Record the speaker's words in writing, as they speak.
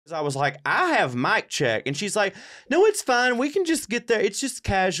I was like, I have mic check. And she's like, no, it's fine. We can just get there. It's just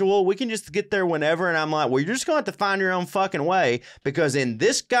casual. We can just get there whenever. And I'm like, well, you're just going to have to find your own fucking way, because in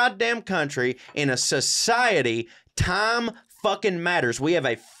this goddamn country, in a society, time fucking matters. We have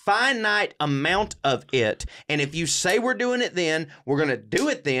a finite amount of it. And if you say we're doing it then, we're going to do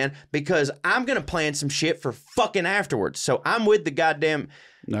it then, because I'm going to plan some shit for fucking afterwards. So I'm with the goddamn...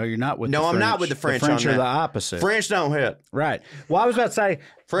 No, you're not with the French. No, I'm not with the French. The French on are that. the opposite. French don't hit. Right. Well, I was about to say,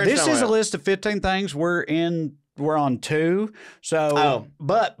 this is hit. a list of 15 things. We're on 2. So,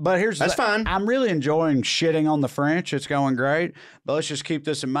 but here's that's fine. I'm really enjoying shitting on the French. It's going great. But let's just keep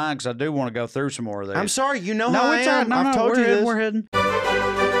this in mind, because I do want to go through some more of these. I'm sorry. You know how I am. No, I've told you this. We're heading.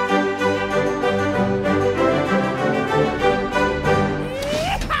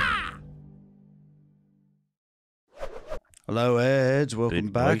 Hello, Airheads. Welcome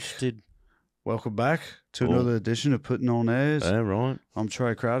back. Wasted. Welcome back to another edition of Puttin On Airs. Yeah, right. I'm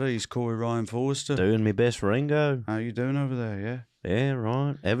Trae Crowder. He's Corey Ryan Forrester. Doing me best, Ringo. How you doing over there? Yeah. Yeah,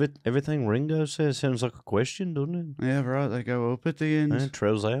 right. Everything Ringo says sounds like a question, doesn't it? Yeah, right. They go up at the end. Yeah,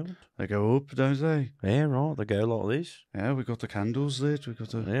 trails out. They go up, don't they? Yeah, right. They go like this. Yeah, we got the candles lit. We got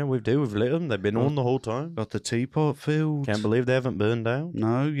the Yeah, we've lit them. They've been on the whole time. got the teapot filled. Can't believe they haven't burned out.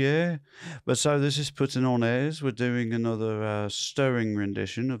 No, yeah. But so this is Puttin On Airs. We're doing another stirring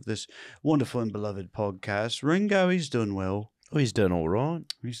rendition of this wonderful and beloved podcast. Ringo, he's done well. Oh, he's done all right.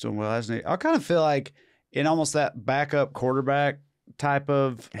 He's done well, hasn't he? I kind of feel like in almost that backup quarterback type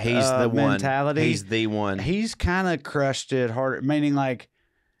of He's the mentality. one. He's the one. He's kind of crushed it hard, meaning like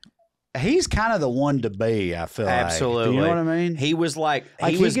he's kind of the one to be, I feel Absolutely. like. Do you know what I mean? He was like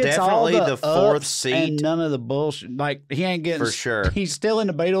he he was gets all definitely the fourth ups seat. and none of the bullshit. Like he ain't getting For sure. He's still in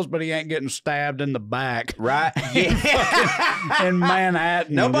the Beatles, but he ain't getting stabbed in the back. Right? Yeah. In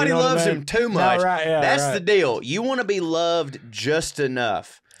Manhattan. Nobody you know loves what I mean? him too much. No, right, yeah, That's right. the deal. You want to be loved just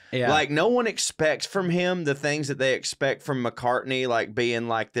enough. Yeah. Like, no one expects from him the things that they expect from McCartney, like being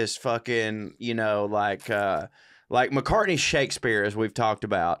like this fucking, you know, like McCartney's Shakespeare, as we've talked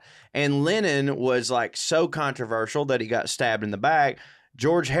about. And Lennon was like so controversial that he got stabbed in the back.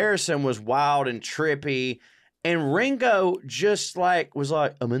 George Harrison was wild and trippy. And Ringo just like was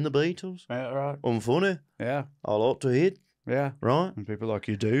like, I'm in the Beatles. Yeah, right. I'm funny. Yeah. I like to hit. Yeah. Right? And people are like,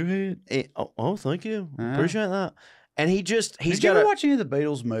 you do hit? Oh, thank you. Yeah. Appreciate that. And he's Did you ever watch any of the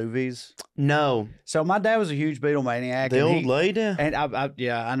Beatles movies? No. So my dad was a huge Beatle maniac. The old lady? And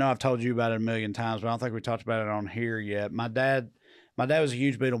I know I've told you about it a million times, but I don't think we talked about it on here yet. My dad was a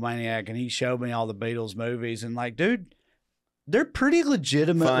huge Beatle maniac, and he showed me all the Beatles movies, and like, dude, they're pretty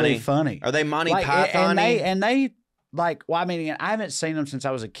legitimately funny. Are they Monty like, Python? And they like, well, I mean, I haven't seen them since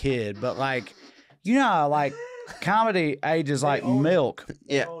I was a kid, but like, you know, how, like comedy ages like milk.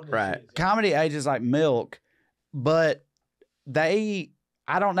 Yeah, right. Comedy ages like milk. But I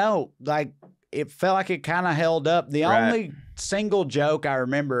don't know, like it felt like it kind of held up. The only single joke I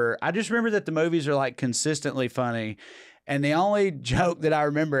just remember that the movies are like consistently funny. And the only joke that I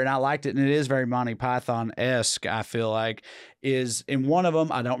remember, and I liked it, and it is very Monty Python-esque, I feel like, is in one of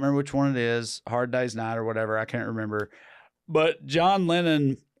them, I don't remember which one it is, Hard Day's Night or whatever, I can't remember. But John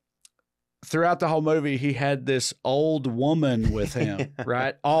Lennon, throughout the whole movie, he had this old woman with him,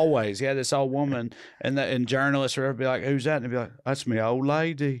 right? Always. He had this old woman, and journalists would be like, who's that? And he'd be like, that's my old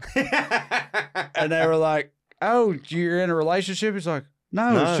lady. And they were like, oh, you're in a relationship? He's like,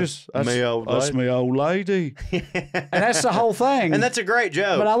 no, it's just that's my old lady. And that's the whole thing. And that's a great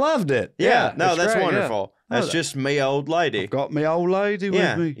joke. But I loved it. Yeah, no, that's great, wonderful. Yeah. That's just me old lady. I've got my old lady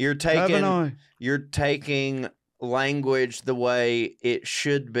with me. You're taking language the way it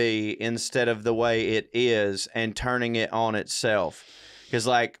should be instead of the way it is, and turning it on itself. Because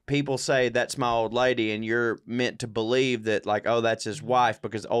like people say that's my old lady, and you're meant to believe that like, oh, that's his wife,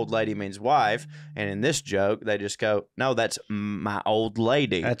 because old lady means wife. And in this joke, they just go, no, that's my old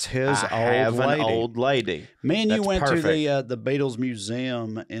lady. That's his an old lady. Me and you went perfect. to the Beatles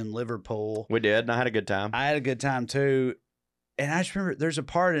Museum in Liverpool. We did, and I had a good time. I had a good time too. And I just remember there's a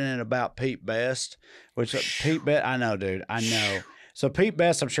part in it about Pete Best, which Pete Best, I know, dude, I know. So Pete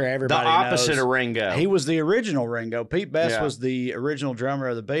Best, I'm sure everybody knows. The opposite of Ringo. He was the original Ringo. Pete Best was the original drummer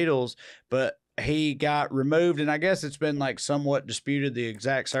of the Beatles, but he got removed, and I guess it's been like somewhat disputed the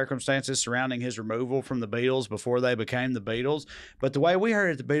exact circumstances surrounding his removal from the Beatles before they became the Beatles. But the way we heard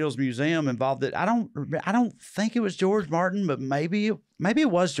it at the Beatles Museum involved that I don't think it was George Martin, but maybe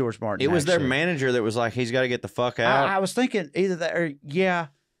it was George Martin. It was their manager that was like, he's got to get the fuck out. I was thinking either that or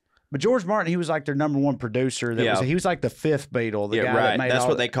But George Martin, he was like their #1 producer. He was like the fifth Beatle. The guy that made That's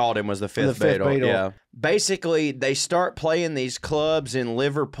what they called him, was the fifth Beatle. Yeah. Basically, they start playing these clubs in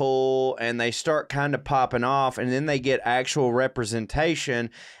Liverpool, and they start kind of popping off, and then they get actual representation.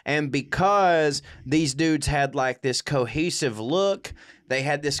 And because these dudes had like this cohesive look, they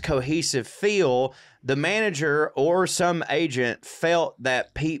had this cohesive feel, the manager or some agent felt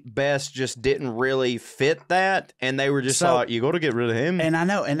that Pete Best just didn't really fit that, and they were just like, you got to get rid of him. And I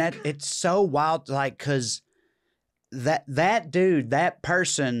know, and that it's so wild, like, because that dude, that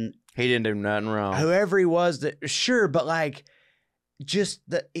person, he didn't do nothing wrong. Whoever he was, sure, but like, just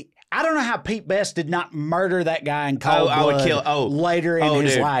I don't know how Pete Best did not murder that guy in cold blood later in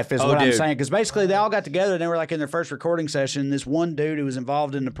his life, is what I'm saying. Because basically they all got together and they were like in their first recording session. This one dude who was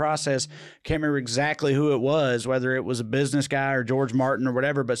involved in the process, can't remember exactly who it was, whether it was a business guy or George Martin or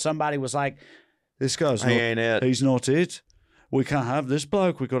whatever, but somebody was like, this guy's he's not it. We can't have this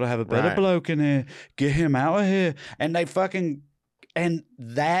bloke. We got to have a better bloke in here. Get him out of here. And they fucking, and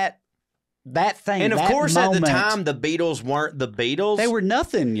that thing, and of course, at the time, the Beatles weren't the Beatles. They were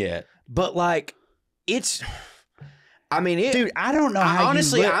nothing yet. But like, dude, I don't know how.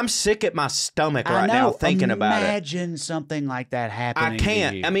 Honestly, I'm sick at my stomach now thinking about it. Imagine something like that happening. I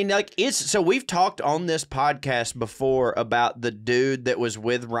can't. I mean, like, so we've talked on this podcast before about the dude that was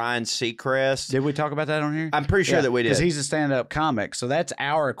with Ryan Seacrest. Did we talk about that on here? I'm pretty sure that we did. Because he's a stand-up comic, so that's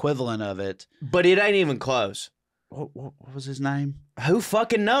our equivalent of it. But it ain't even close. What was his name? Who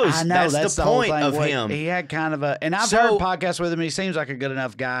fucking knows? I know, that's the point of him. He had kind of and I've heard podcasts with him. He seems like a good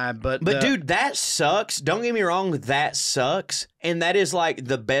enough guy, but dude, that sucks. Don't get me wrong, that sucks. And that is like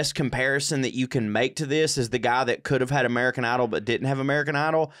the best comparison that you can make to this, is the guy that could have had American Idol but didn't have American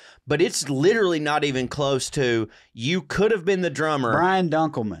Idol. But it's literally not even close to, you could have been the drummer. Brian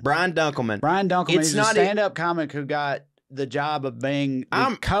Dunkelman. Brian Dunkelman. He's a stand-up comic who got the job of being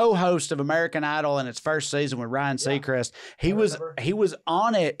the co-host of American Idol in its first season with Ryan Seacrest. He was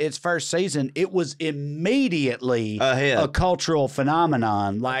on its first season. It was immediately a cultural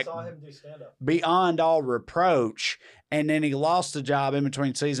phenomenon, like I saw him do stand-up. beyond all reproach. And then he lost the job in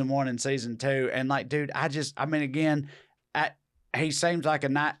between season 1 and season 2. And like, dude, he seems like a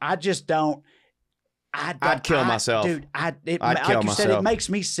night. I just don't. I'd kill myself, dude. I'd kill myself. You said, it makes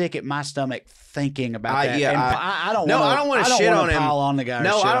me sick at my stomach thinking about that. Yeah, I don't. No, I don't want to shit on him. Pile on the guy.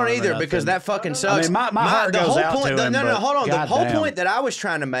 No, I don't either, because that fucking sucks. I mean, my heart goes out to him. No, hold on. The whole point that I was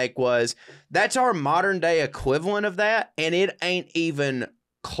trying to make was that's our modern day equivalent of that, and it ain't even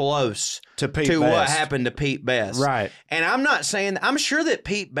close to what happened to Pete Best. Right. And I'm not saying, I'm sure that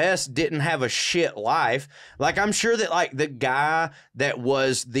Pete Best didn't have a shit life. Like, I'm sure that like the guy that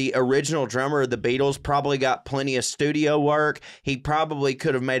was the original drummer of the Beatles probably got plenty of studio work. He probably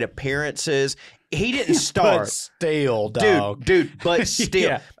could have made appearances. He didn't start. But still, dog. Dude, but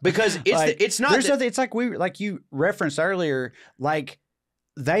still. Because it's not. It's like you referenced earlier, like,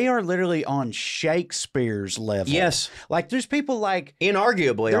 they are literally on Shakespeare's level. Yes. Like, there's people like...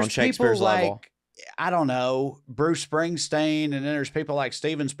 Inarguably on Shakespeare's level. Like, I don't know, Bruce Springsteen, and then there's people like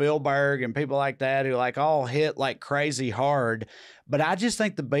Steven Spielberg and people like that who like all hit like crazy hard. But I just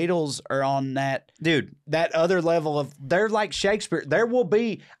think the Beatles are on that, dude, that other level of, they're like Shakespeare. There will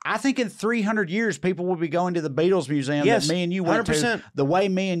be, I think in 300 years, people will be going to the Beatles Museum that me and you went 100%. To, the way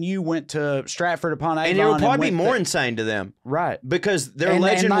me and you went to Stratford upon Avon. And it will probably be more insane to them. Right. Because their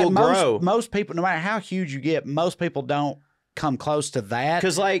legend will grow. Most people, no matter how huge you get, most people don't come close to that.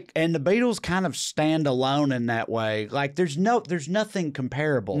 Because like, and the Beatles kind of stand alone in that way. Like, there's nothing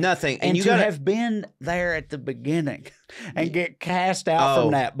comparable. Nothing. And you have been there at the beginning and get cast out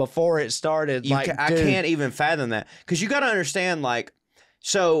from that before it started. I can't even fathom that. Because you got to understand, like,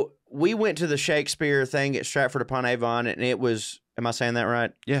 so we went to the Shakespeare thing at Stratford upon Avon, and it was, am I saying that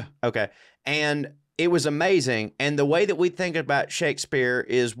right? Yeah. Okay. And it was amazing. And the way that we think about Shakespeare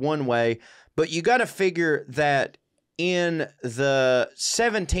is one way, but you got to figure that in the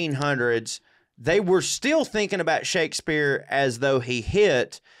 1700s, they were still thinking about Shakespeare as though he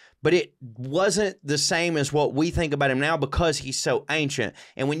hit, but it wasn't the same as what we think about him now because he's so ancient.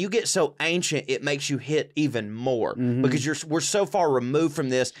 And when you get so ancient, it makes you hit even more because we're so far removed from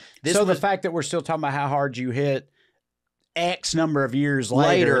this. So the fact that we're still talking about how hard you hit X number of years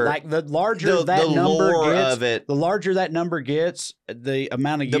later, like the larger that number gets, the larger that number gets, the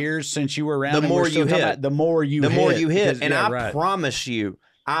amount of years since you were around, the more you hit, the more you hit. And I promise you,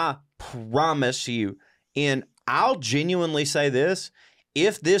 and I'll genuinely say this: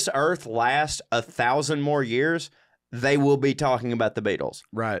 if this Earth lasts 1,000 more years, they will be talking about the Beatles.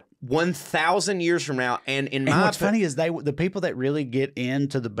 Right. 1,000 years from now. And what's funny is the people that really get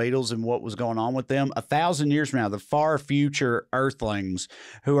into the Beatles and what was going on with them 1,000 years from now, the far future Earthlings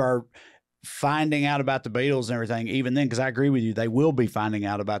who are finding out about the Beatles and everything, even then, because I agree with you, they will be finding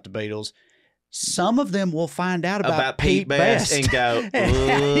out about the Beatles. Some of them will find out about Pete Best and go, dude,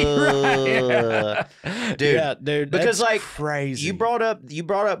 yeah, dude, because that's like crazy. You brought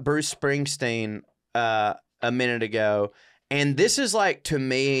up Bruce Springsteen a minute ago, and this is like to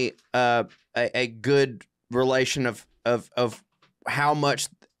me a good relation of how much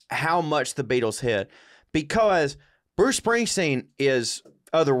the Beatles hit, because Bruce Springsteen is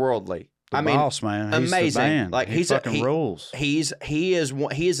otherworldly. Boss, man. He's amazing. The band. Like he fucking rules. He is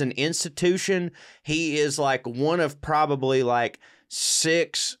an institution. He is like one of probably like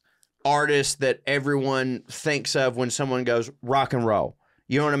 6 artists that everyone thinks of when someone goes rock and roll.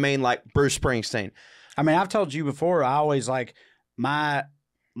 You know what I mean? Like Bruce Springsteen. I mean, I've told you before, I always like my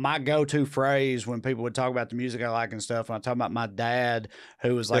go-to phrase when people would talk about the music I like and stuff. When I talk about my dad,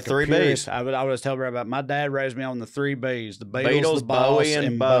 who was like the 3 purist, Bs. I would always tell her about my dad raised me on the 3 Bs: the Beatles, the Bowie, Boss,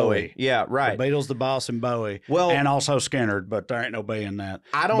 and Bowie. Yeah, right. The Beatles, the Boss, and Bowie. Well, and also Skinner, but there ain't no B in that.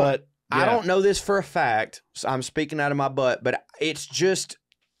 I don't know this for a fact. So I'm speaking out of my butt, but it's just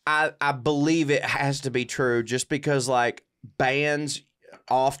I believe it has to be true, just because like bands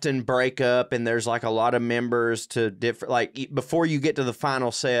often break up and there's like a lot of members to different, like before you get to the final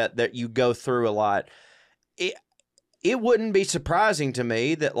set that you go through a lot. It wouldn't be surprising to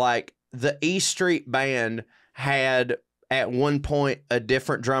me that like the E Street Band had at one point a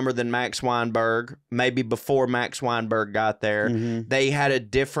different drummer than Max Weinberg, maybe before Max Weinberg got there. Mm-hmm. They had a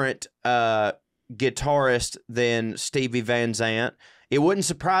different guitarist than Stevie Van Zandt. It wouldn't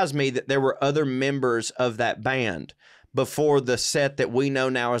surprise me that there were other members of that band before the set that we know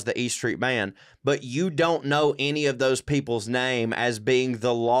now as the E Street Band, but you don't know any of those people's name as being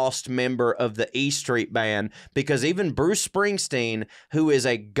the lost member of the E Street Band, because even Bruce Springsteen, who is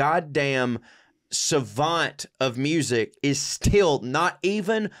a goddamn savant of music, is still not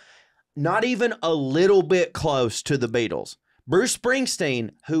even a little bit close to the Beatles. Bruce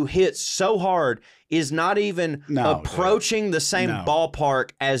Springsteen, who hits so hard, is not even approaching the same ballpark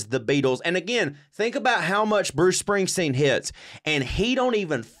as the Beatles. And again, think about how much Bruce Springsteen hits, and he don't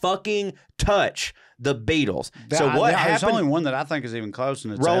even fucking touch the Beatles. So what happened? There's only one that I think is even close,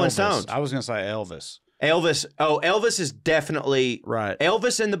 and it's Rolling Elvis. Stones. I was going to say Elvis. Elvis is definitely right.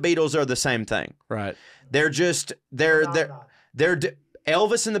 Elvis and the Beatles are the same thing. Right.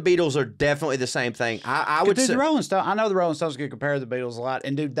 Elvis and the Beatles are definitely the same thing. I would say the Rolling Stones. I know the Rolling Stones get compared to the Beatles a lot,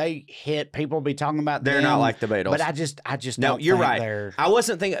 and dude, they hit. People be talking about they're them, not like the Beatles, but I just no. Don't You're think right. they're... I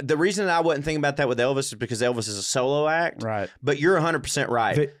wasn't thinking. The reason I wasn't thinking about that with Elvis is because Elvis is a solo act, right? But you're 100%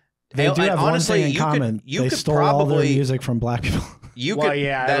 right. They do have honestly, one thing in common. You they could stole probably all their music from black people.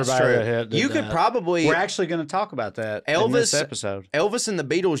 That's true. You could probably. We're actually going to talk about that in this episode. Elvis and the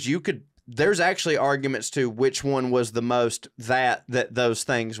Beatles. There's actually arguments to which one was the most that those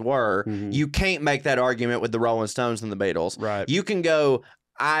things were. Mm-hmm. You can't make that argument with the Rolling Stones and the Beatles. Right. You can go,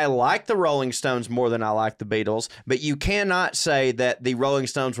 I like the Rolling Stones more than I like the Beatles, but you cannot say that the Rolling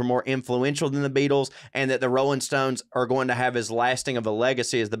Stones were more influential than the Beatles and that the Rolling Stones are going to have as lasting of a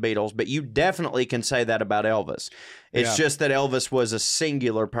legacy as the Beatles, but you definitely can say that about Elvis. It's just that Elvis was a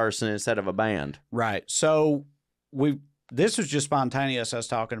singular person instead of a band. Right. So this was just spontaneous, us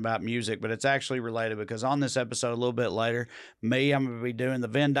talking about music, but it's actually related because on this episode a little bit later, I'm going to be doing the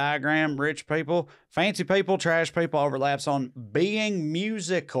Venn diagram, rich people, fancy people, trash people, overlaps on being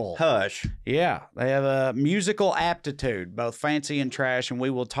musical. Hush. Yeah, they have a musical aptitude, both fancy and trash, and we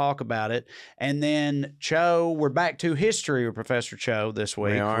will talk about it. And then Cho, we're back to history with Professor Cho this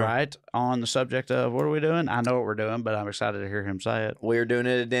week, right? On the subject of what are we doing? I know what we're doing, but I'm excited to hear him say it. We're doing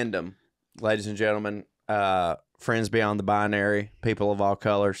an addendum, ladies and gentlemen. Friends beyond the binary, people of all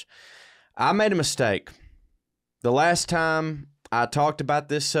colors. I made a mistake. The last time I talked about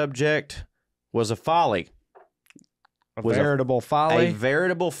this subject was a folly. A veritable folly? A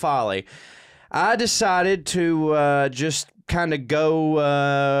veritable folly. I decided to just kind of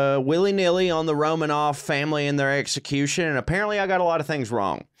go willy-nilly on the Romanov family and their execution, and apparently I got a lot of things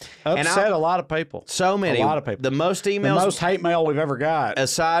wrong. Upset a lot of people. So many. A lot of people. The most emails. The most hate mail we've ever got.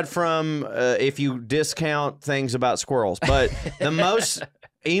 Aside from if you discount things about squirrels. But the most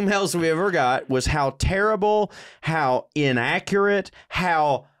emails we ever got was how terrible, how inaccurate,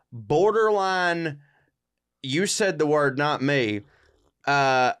 how borderline, you said the word, not me,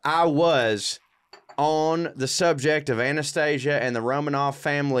 I was on the subject of Anastasia and the Romanov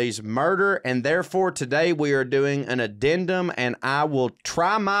family's murder, and therefore today we are doing an addendum, and I will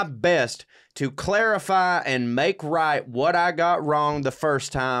try my best to clarify and make right what I got wrong the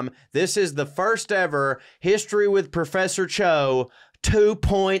first time. This is the first ever History with Professor Cho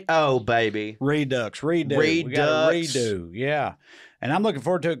 2.0, baby. Redux. We got a redo. Yeah. And I'm looking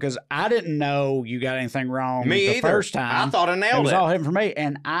forward to it because I didn't know you got anything wrong the first time. I thought I nailed it. It was all hidden for me.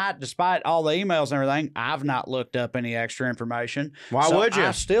 And despite all the emails and everything, I've not looked up any extra information. Why would you?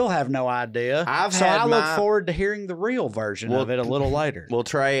 I still have no idea. I look forward to hearing the real version of it a little later. Well,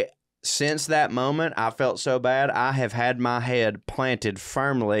 Trae, since that moment, I felt so bad. I have had my head planted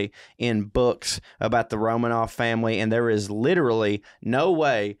firmly in books about the Romanov family, and there is literally no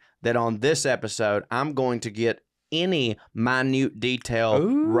way that on this episode I'm going to get any minute detail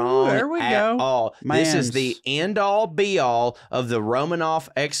wrong at all. This is the end-all, be-all of the Romanov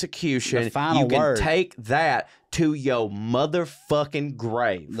execution. The final word. You can take that to your motherfucking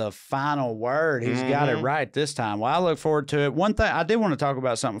grave. The final word. He's got it right this time. Well, I look forward to it. One thing, I did want to talk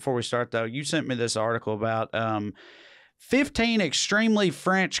about something before we start, though. You sent me this article about 15 extremely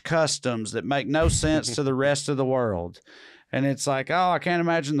French customs that make no sense to the rest of the world. And it's like, oh, I can't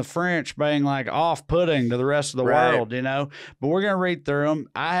imagine the French being like off-putting to the rest of the world, you know? But we're going to read through them.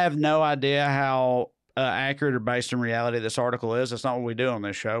 I have no idea how accurate or based in reality this article is. That's not what we do on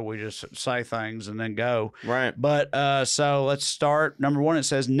this show. We just say things and then go. Right. But so let's start. Number one, it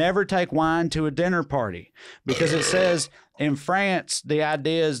says never take wine to a dinner party, because it says in France, the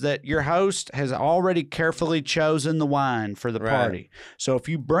idea is that your host has already carefully chosen the wine for the party. So if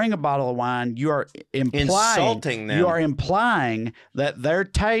you bring a bottle of wine, you are insulting them. You are implying that their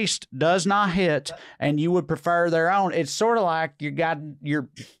taste does not hit and you would prefer their own. It's sort of like you got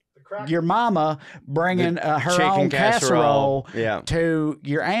your mama bringing her own casserole to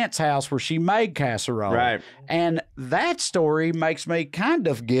your aunt's house where she made casserole. Right. And that story makes me kind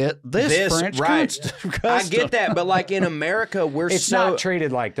of get this French custom. I get that, but like in America, it's not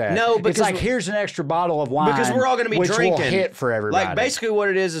treated like that. No, because it's like, here's an extra bottle of wine. Because we're all going to be drinking. Which will hit for everybody. Like basically what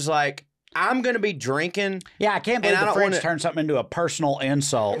it is like, I'm going to be drinking. Yeah, I can't believe the French turn something into a personal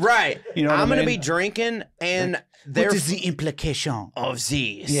insult. Right. You know I'm going to be drinking and... What is the implication of this?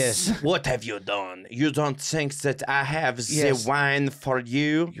 Yes. What have you done? You don't think that I have the wine for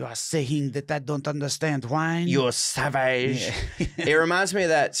you? You are saying that I don't understand wine? You're savage. Yeah. It reminds me of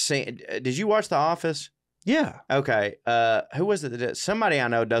that scene. Did you watch The Office? Yeah. Okay. Who was it that did? Somebody I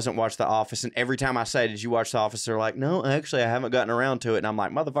know doesn't watch The Office, and every time I say, "Did you watch The Office?" they're like, "No, actually, I haven't gotten around to it." And I'm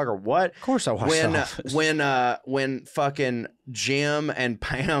like, "Motherfucker, what?" Of course, I watched The Office. When fucking Jim and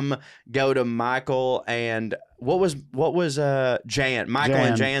Pam go to Michael and what was Michael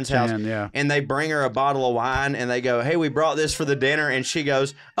and Jan's house, and they bring her a bottle of wine, and they go, "Hey, we brought this for the dinner," and she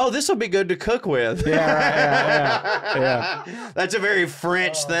goes, "Oh, this will be good to cook with." Yeah. That's a very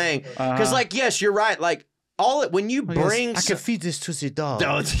French thing, because like, yes, you're right, like. When you bring... I can feed this to the dog.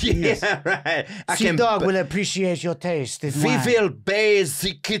 Yeah, right. The dog will appreciate your taste. We will bathe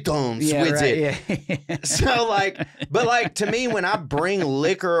the kittens with it. Yeah. So, like... But, like, to me, when I bring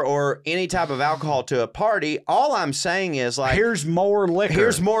liquor or any type of alcohol to a party, all I'm saying is, like... Here's more liquor.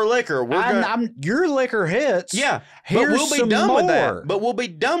 Here's more liquor. Your liquor hits. Yeah. But we'll be done with that. But we'll be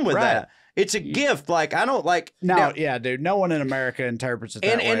done with that. It's a gift. Like, I don't like... No, yeah, dude. No one in America interprets it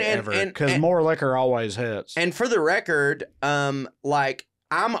that way ever. Because more liquor always hits. And for the record, like,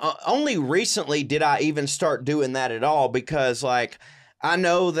 I'm only recently did I even start doing that at all, because, like, I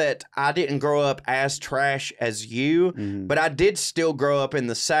know that I didn't grow up as trash as you, but I did still grow up in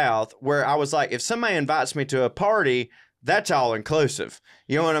the South, where I was like, if somebody invites me to a party... That's all inclusive.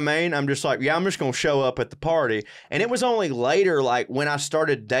 You know what I mean? I'm just like, yeah, I'm just going to show up at the party. And it was only later, like, when I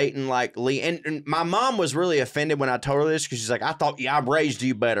started dating, like, Lee. And my mom was really offended when I told her this, because she's like, I thought, I raised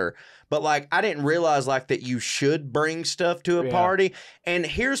you better. But, like, I didn't realize, like, that you should bring stuff to a party. And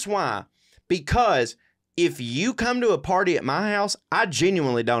here's why. Because if you come to a party at my house, I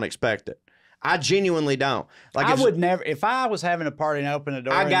genuinely don't expect it. I genuinely don't. Like, I would never, if I was having a party and opened the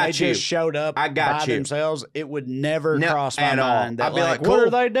door and they just showed up by themselves, it would never cross my mind that, I'd be like, what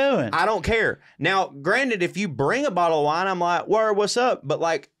are they doing? I don't care. Now, granted, if you bring a bottle of wine, I'm like, what's up? But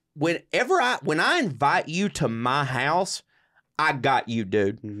like, when I invite you to my house, I got you,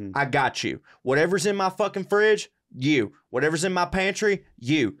 dude. I got you. Whatever's in my fucking fridge, you. Whatever's in my pantry,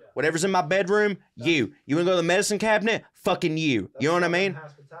 you. Whatever's in my bedroom, you. You want to go to the medicine cabinet? Fucking you. You know what I mean?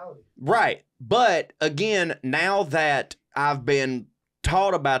 Right. But again, now that I've been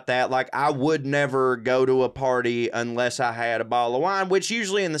taught about that, like, I would never go to a party unless I had a bottle of wine, which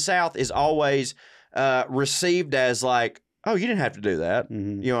usually in the South is always received as like, oh, you didn't have to do that. You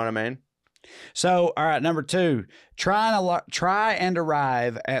know what I mean? So, all right, number 2, try and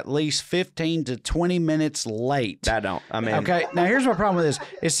arrive at least 15 to 20 minutes late. Okay, now here's my problem with this.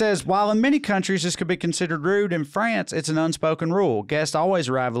 It says, while in many countries this could be considered rude, in France it's an unspoken rule. Guests always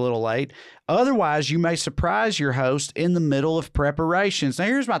arrive a little late. Otherwise, you may surprise your host in the middle of preparations. Now,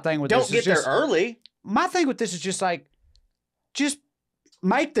 here's my thing with this. Don't get there early. My thing with this is just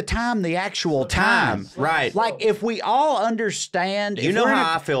make the time the actual time. Right. Like, if we all understand. You know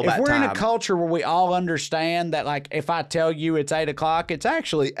how I feel about time. If we're in a culture where we all understand that, like, if I tell you it's 8 o'clock, it's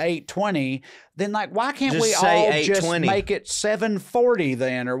actually 8:20, then, like, why can't we all just make it 7:40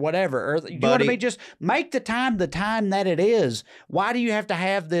 then or whatever? Or, you know what I mean? Just make the time that it is. Why do you have to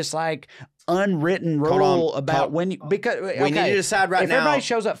have this, like, unwritten rule about when you, because we need to decide right now. If everybody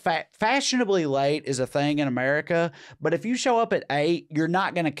shows up fashionably late is a thing in America, but if you show up at 8, you're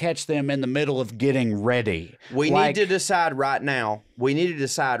not going to catch them in the middle of getting ready. We need to decide right now. We need to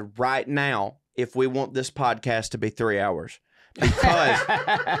decide right now if we want this podcast to be 3 hours. Because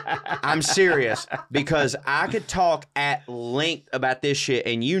I'm serious, because I could talk at length about this shit,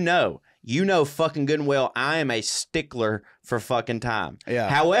 and you know fucking good and well I am a stickler for fucking time. Yeah.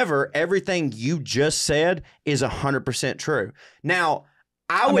 However, everything you just said is 100% true. Now,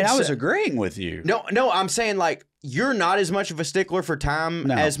 I was agreeing with you. No, I'm saying, like, you're not as much of a stickler for time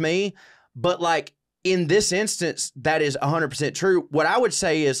as me, but, like, in this instance, that is 100% true. What I would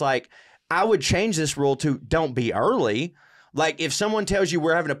say is, like, I would change this rule to don't be early. Like, if someone tells you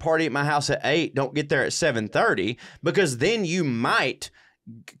we're having a party at my house at 8, don't get there at 7:30, because then you might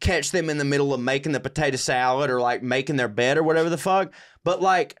catch them in the middle of making the potato salad or, like, making their bed or whatever the fuck. But,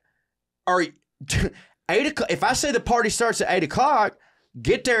 like, 8 o'clock, if I say the party starts at 8 o'clock,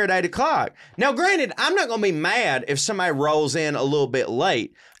 get there at 8 o'clock. Now, granted, I'm not going to be mad if somebody rolls in a little bit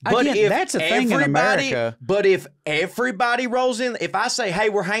late. But again, that's a thing in America. But if everybody rolls in, if I say, hey,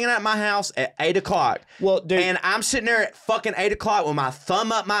 we're hanging out at my house at 8 o'clock, well, dude, and I'm sitting there at fucking 8 o'clock with my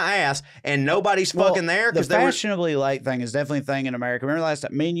thumb up my ass and nobody's fucking there. The fashionably late thing is definitely a thing in America. Remember last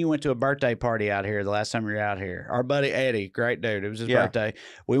time, me and you went to a birthday party out here the last time we were out here. Our buddy Eddie, great dude. It was his birthday.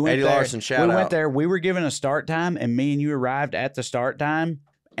 We went Eddie there. Larson, shout out. We went there. We were given a start time, and me and you arrived at the start time.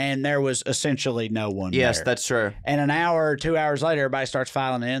 And there was essentially no one there. Yes, that's true. And an hour or 2 hours later, everybody starts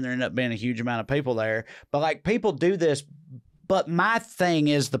filing in. There ended up being a huge amount of people there. But, like, people do this. But my thing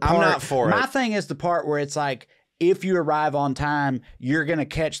is the part. I'm not for it. My thing is the part where it's like, if you arrive on time, you're going to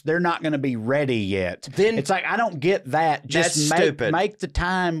catch, they're not going to be ready yet. Then it's like, I don't get that. Just make the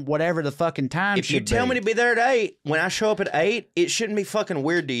time whatever the fucking time should be. If you tell me to be there at 8, when I show up at 8, it shouldn't be fucking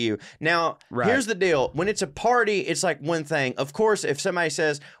weird to you. Now, here's the deal. When it's a party, it's like one thing. Of course, if somebody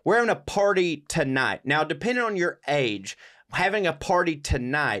says, we're having a party tonight. Now, depending on your age, having a party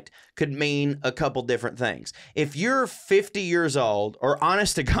tonight could mean a couple different things. If you're 50 years old, or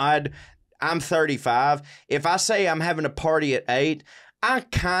honest to God, I'm 35. If I say I'm having a party at 8, I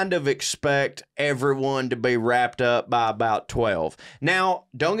kind of expect everyone to be wrapped up by about 12. Now,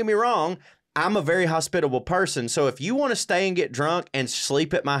 don't get me wrong. I'm a very hospitable person. So if you want to stay and get drunk and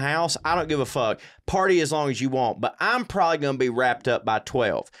sleep at my house, I don't give a fuck. Party as long as you want. But I'm probably going to be wrapped up by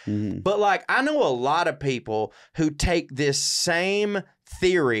 12. But, like, I know a lot of people who take this same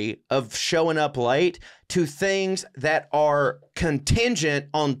theory of showing up late to things that are contingent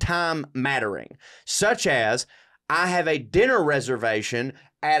on time mattering, such as I have a dinner reservation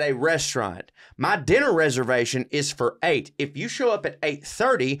at a restaurant. My dinner reservation is for 8. If you show up at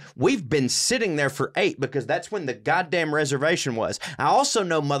 8:30, we've been sitting there for 8 because that's when the goddamn reservation was. I also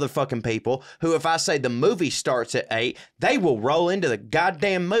know motherfucking people who, if I say the movie starts at 8, they will roll into the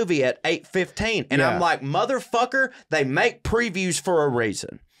goddamn movie at 8:15. And I'm like, motherfucker, they make previews for a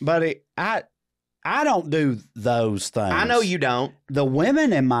reason. Buddy, I don't do those things. I know you don't. The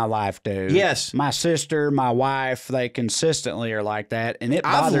women in my life do. Yes. My sister, my wife, they consistently are like that, and it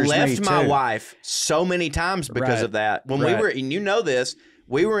bothers me too. I've left my wife so many times because of that. When we were, and you know this,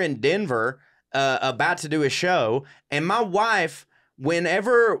 we were in Denver about to do a show, and my wife,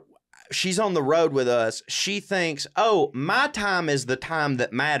 whenever she's on the road with us, she thinks, oh, my time is the time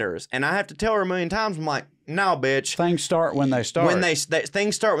that matters. And I have to tell her a million times, I'm like, no, bitch. Things start when they start.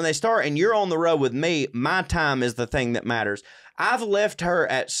 Things start when they start, and you're on the road with me. My time is the thing that matters. I've left her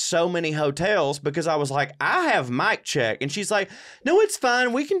at so many hotels because I was like, I have mic check. And she's like, no, it's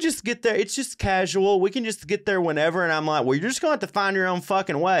fine. We can just get there. It's just casual. We can just get there whenever. And I'm like, well, you're just going to have to find your own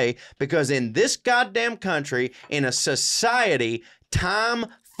fucking way, because in this goddamn country, in a society, time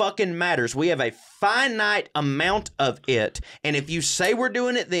fucking matters. We have a finite amount of it. And if you say we're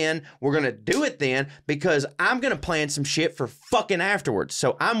doing it then, we're going to do it then because I'm going to plan some shit for fucking afterwards.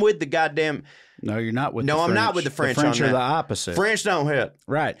 So I'm with the goddamn... No, you're not with no, the French. I'm not with the French on The French that. are the opposite. French don't hit.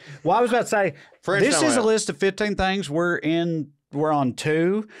 Right. Well, I was about to say, French this don't is a hit. list of 15 things. We're on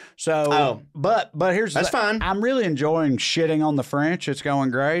 2. So, but here's That's fine. I'm really enjoying shitting on the French. It's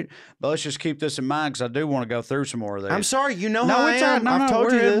going great. But let's just keep this in mind because I do want to go through some more of these. I'm sorry. You know how I it's am. all right. I've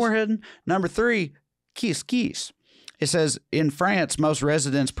told you this. We're heading. Number 3, kiss, kiss. It says, in France, most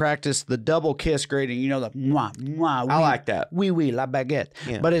residents practice the double kiss greeting. You know, the mwah, mwah. I like that. Oui, oui, la baguette.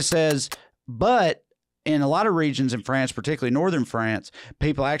 Yeah. But it says, but in a lot of regions in France, particularly northern France,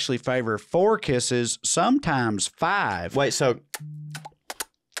 people actually favor 4 kisses, sometimes 5. Wait, so...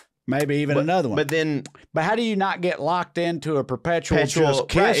 Maybe even another one. But then... But how do you not get locked into a perpetual just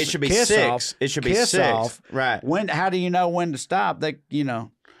kiss? Right, it should be kiss 6. Off, It should be kiss 6. Off. Right. How do you know when to stop?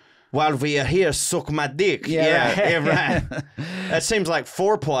 While we are here, suck my dick. Yeah, right. That seems like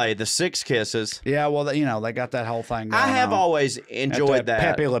foreplay, the 6 kisses. Yeah, well, they got that whole thing going I have on. always enjoyed that.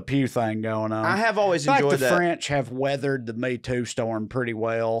 Pepe Le Pew thing going on. I have always I feel enjoyed like the that. French have weathered the Me Too storm pretty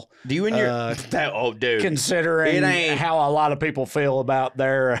well. Do you and your... dude. Considering It ain't- how a lot of people feel about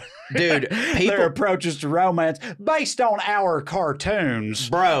their... Dude, their people... approaches to romance based on our cartoons,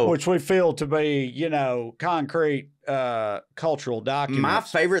 Bro. which we feel to be, concrete cultural documents. My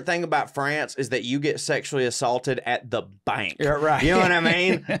favorite thing about France is that you get sexually assaulted at the bank. Yeah, right. You know what I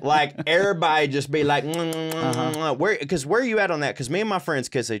mean? Like, everybody just be like, where are you at on that? Because me and my friends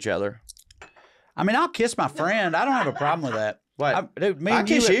kiss each other. I mean, I'll kiss my friend. I don't have a problem with that. What? Dude, I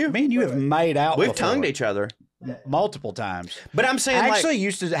kiss you. Me and you have made out We've before. tongued each other. Multiple times. But I'm saying, I like... actually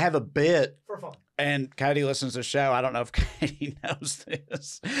used to have a bit, and Katie listens to the show. I don't know if Katie knows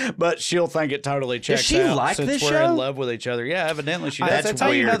this, but she'll think it totally checks she out like since this we're show? in love with each other. Yeah, evidently she does. That's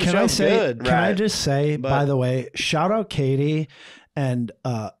how you know weird. the Can I show's say? good. Can I Right. just say, by the way, shout out Katie, and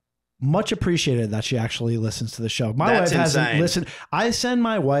much appreciated that she actually listens to the show. My That's wife hasn't insane. listened. I send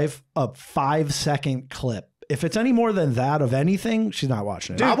my wife a 5-second clip. If it's any more than that of anything, she's not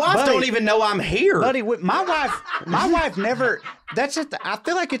watching it. My wife buddy- don't even know I'm here. Buddy, my wife never. That's it. I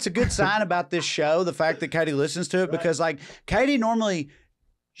feel like it's a good sign about this show, the fact that Katie listens to it, because like Katie normally,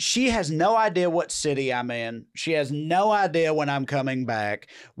 she has no idea what city I'm in. She has no idea when I'm coming back.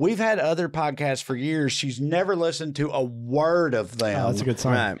 We've had other podcasts for years. She's never listened to a word of them. Oh, that's a good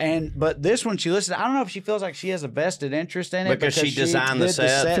sign. Right. But this one she listened. I don't know if she feels like she has a vested interest in it Because she designed the did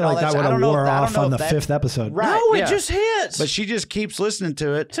set. I and feel all like that stuff. would I don't have know wore if that- I don't off know on the if that- 5th episode. Right. No, it yeah. just hits. But she just keeps listening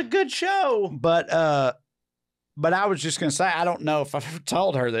to it. It's a good show. But I was just gonna say, I don't know if I've ever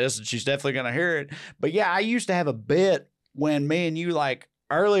told her this, and she's definitely gonna hear it. But yeah, I used to have a bit when me and you, like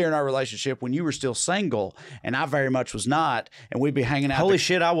earlier in our relationship, when you were still single and I very much was not, and we'd be hanging out. Holy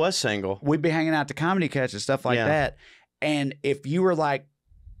shit, I was single. We'd be hanging out to comedy catch and stuff like Yeah. that. And if you were like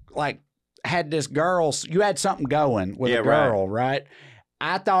had this girl, you had something going with a girl, right?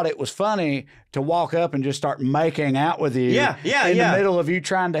 I thought it was funny to walk up and just start making out with you. Yeah, in the middle of you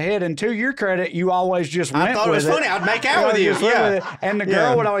trying to hit. And to your credit, you always just went with it. I thought it was funny. I'd make out with you. just went Yeah. with it. And the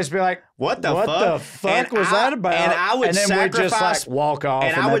girl would always be like, What the what fuck? the fuck And was that about? And I would and then we'd just sacrifice like walk off.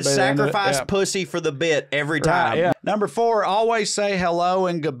 and I would that'd be the end of it. sacrifice Yeah. pussy for the bit every Right, time. yeah. Number 4, always say hello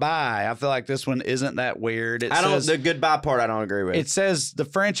and goodbye. I feel like this one isn't that weird. It I don't. says, The goodbye part, I don't agree with. it says the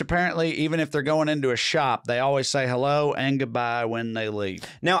French apparently, even if they're going into a shop, they always say hello and goodbye when they leave.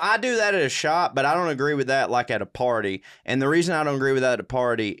 Now, I do that at a shop, but I don't agree with that like at a party. And the reason I don't agree with that at a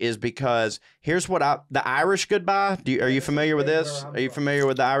party is because here's what the Irish goodbye. Are you familiar with this? Are you familiar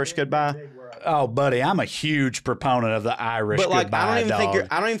with the Irish goodbye? Oh, buddy, I'm a huge proponent of the Irish But like, goodbye. I don't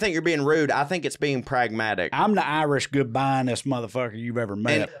dog. even think you're being rude. I think it's being pragmatic. I'm the Irish goodbye-ness motherfucker you've ever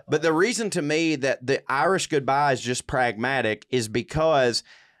met. But the reason to me that the Irish goodbye is just pragmatic is because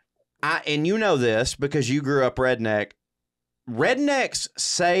and you know this because you grew up redneck. Rednecks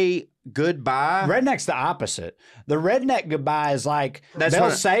say goodbye. Redneck's the opposite. The redneck goodbye is like they'll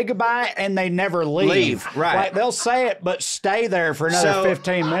what- say goodbye and they never leave. Right. Like they'll say it but stay there for another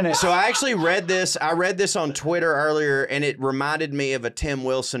 15 minutes. So I actually read this. I read this on Twitter earlier, and it reminded me of a Tim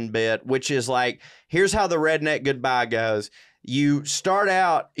Wilson bit, which is like, here's how the redneck goodbye goes. You start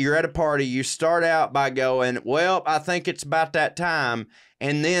out, you're at a party, you start out by going, well, I think it's about that time.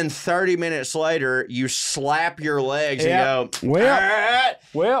 And then 30 minutes later, you slap your legs and go, Well, "All right."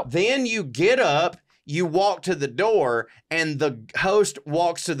 well, Then you get up, you walk to the door and the host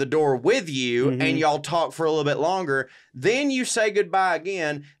walks to the door with you and y'all talk for a little bit longer. Then you say goodbye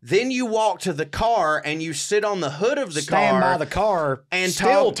again. Then you walk to the car and you sit on the hood of the Stand car. by the car and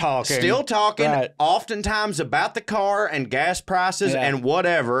still talking. Still talking, Oftentimes about the car and gas prices and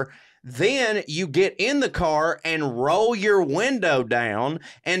whatever. Then you get in the car and roll your window down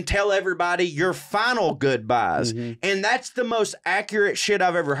and tell everybody your final goodbyes. And that's the most accurate shit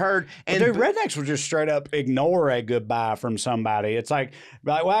I've ever heard. And dude, rednecks will just straight up ignore a goodbye from somebody. It's like,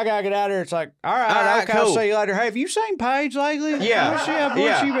 well, I gotta get out of here. It's like, all right, okay, cool. I'll see you later. Hey, have you seen Paige lately?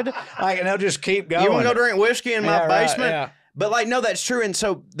 Yeah. Like, and they'll just keep going. You want to go drink whiskey in my basement? Yeah. But like, no, that's true. And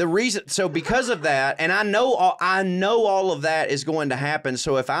so because of that, and I know all of that is going to happen.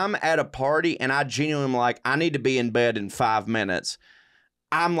 So if I'm at a party and I genuinely am like, I need to be in bed in 5 minutes,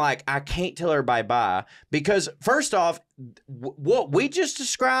 I'm like, I can't tell everybody bye, because first off, what we just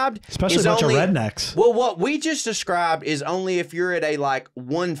described, especially a bunch of rednecks. Well, what we just described is only if you're at a like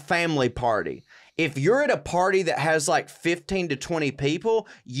one family party. If you're at a party that has like 15 to 20 people,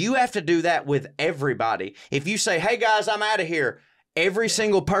 you have to do that with everybody. If you say, hey guys, I'm out of here, every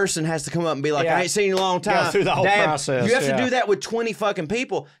single person has to come up and be like, I ain't seen you in a long time. Go through the whole process. You have to do that with 20 fucking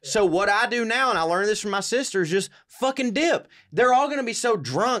people. So what I do now, and I learned this from my sister, is just fucking dip. They're all going to be so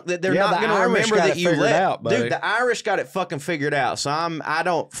drunk that they're not going to remember that you left. Dude, the Irish got it fucking figured out. So I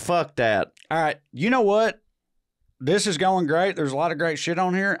don't fuck that. All right. You know what? This is going great. There's a lot of great shit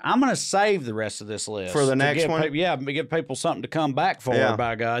on here. I'm going to save the rest of this list. For the next one? Give people something to come back for,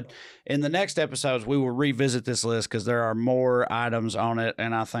 by God. In the next episodes, we will revisit this list because there are more items on it,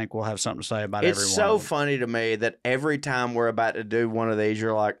 and I think we'll have something to say about every one. It's so funny to me that every time we're about to do one of these,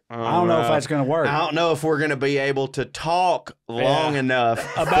 you're like, I don't know if that's going to work. I don't know if we're going to be able to talk long enough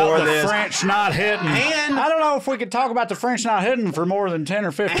about for this. French not hidden. And I don't know if we could talk about the French not hidden for more than 10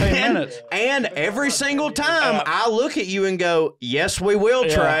 or 15 minutes. And every single time I look at you and go, yes, we will,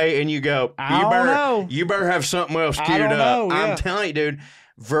 Trae. And you go, you better have something else queued up. I'm telling you, dude,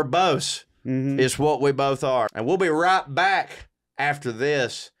 verbose is what we both are. And we'll be right back after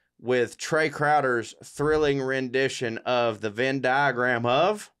this with Trae Crowder's thrilling rendition of the Venn diagram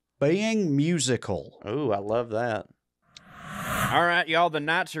of being musical. Ooh, I love that. All right, y'all, the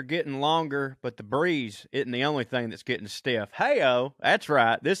nights are getting longer, but the breeze isn't the only thing that's getting stiff. Hey-oh, that's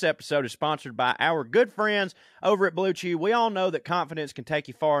right. This episode is sponsored by our good friends over at Blue Chew. We all know that confidence can take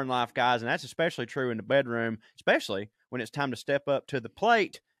you far in life, guys, and that's especially true in the bedroom, especially when it's time to step up to the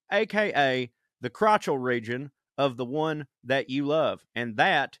plate, a.k.a. the crotchal region of the one that you love. And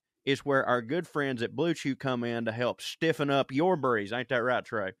that is where our good friends at Blue Chew come in to help stiffen up your breeze. Ain't that right,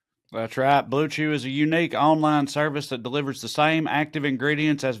 Trae? That's right. Blue Chew is a unique online service that delivers the same active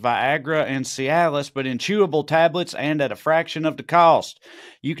ingredients as Viagra and Cialis, but in chewable tablets and at a fraction of the cost.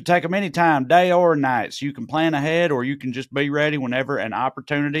 You can take them anytime, day or night. So you can plan ahead, or you can just be ready whenever an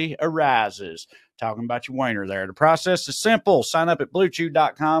opportunity arises. Talking about your wiener there. The process is simple. Sign up at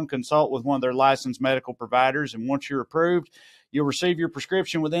BlueChew.com, consult with one of their licensed medical providers, and once you're approved, you'll receive your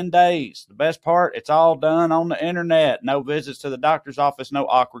prescription within days. The best part, it's all done on the internet. No visits to the doctor's office, no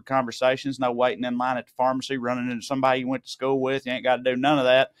awkward conversations, no waiting in line at the pharmacy, running into somebody you went to school with. You ain't got to do none of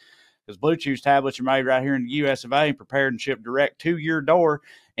that, because Blue Chew's tablets are made right here in the U.S. of A. and prepared and shipped direct to your door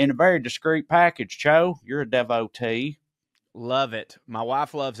in a very discreet package. Cho, you're a devotee. Love it. My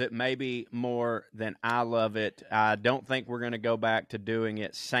wife loves it maybe more than I love it. I don't think we're going to go back to doing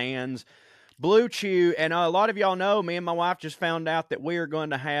it sans Blue Chew. And a lot of y'all know me and my wife just found out that we are going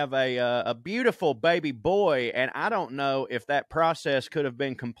to have a beautiful baby boy, and I don't know if that process could have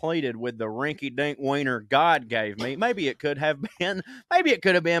been completed with the rinky-dink wiener God gave me. Maybe it could have been. Maybe it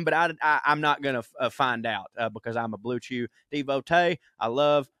could have been, but I'm not going to find out because I'm a Blue Chew devotee. I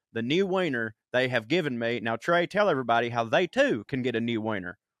love the new wiener they have given me. Now, Trae, tell everybody how they, too, can get a new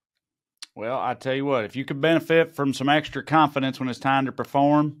wiener. Well, I tell you what, if you could benefit from some extra confidence when it's time to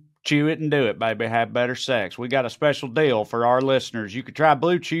perform, chew it and do it, baby. Have better sex. We got a special deal for our listeners. You could try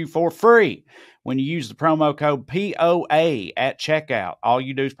Blue Chew for free when you use the promo code POA at checkout. All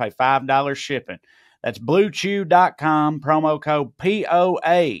you do is pay $5 shipping. That's BlueChew.com, promo code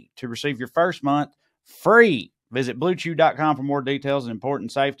POA to receive your first month free. Visit BlueChew.com for more details and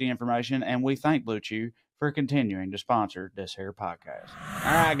important safety information. And we thank Blue Chew for continuing to sponsor this here podcast.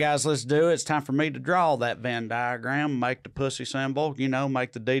 All right, guys, let's do it. It's time for me to draw that Venn diagram, make the pussy symbol,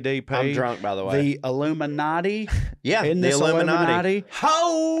 make the DDP. I'm drunk, by the way. The Illuminati. Yeah, the Illuminati.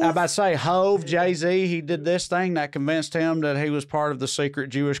 Hove! I'm about to say Hove, Jay-Z, he did this thing that convinced him that he was part of the secret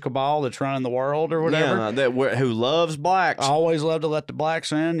Jewish cabal that's running the world or whatever. Yeah, who loves blacks. I always love to let the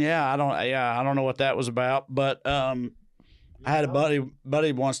blacks in. Yeah, I don't know what that was about, but I had a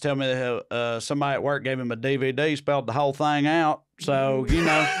buddy once tell me that somebody at work gave him a DVD, spelled the whole thing out. So, you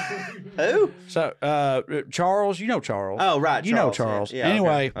know. Who? So, Charles, you know Charles. Oh, right. You know Charles. Yeah,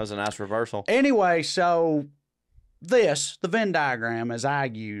 anyway. okay. That was a nice reversal. Anyway, so the Venn diagram, as I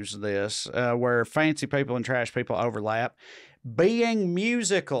use this, where fancy people and trash people overlap, being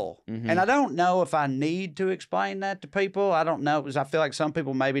musical. And I don't know if I need to explain that to people. I don't know, because I feel like some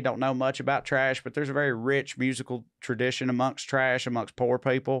people maybe don't know much about trash, but there's a very rich musical tradition amongst trash, amongst poor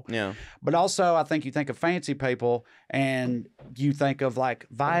people. Yeah. But also, I think you think of fancy people and you think of like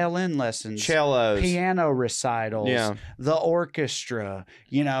violin lessons, Cellos, piano recitals, the orchestra.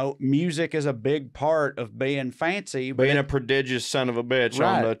 You know, music is a big part of being fancy. Being a prodigious son of a bitch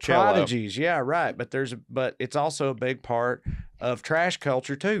right, on the cello. prodigies, yeah, right. But it's also a big part of trash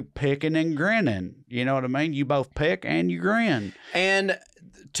culture too, picking and grinning. You know what I mean? You both pick and you grin. And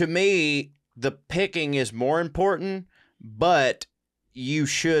to me, the picking is more important, but you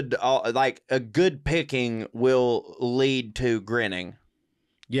should, like, a good picking will lead to grinning.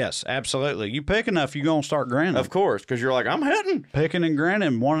 Yes, absolutely. You pick enough, you're going to start grinning. Of course, because you're like, I'm hitting. Picking and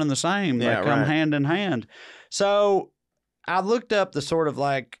grinning, one and the same. They come hand in hand. So I looked up the sort of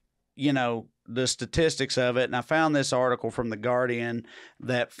like, you know, the statistics of it, and I found this article from The Guardian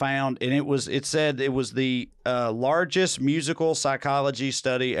that found, and it said it was the largest musical psychology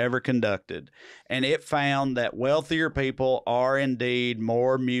study ever conducted, and it found that wealthier people are indeed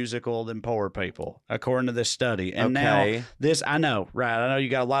more musical than poor people, according to this study. And now this, I know, right? I know you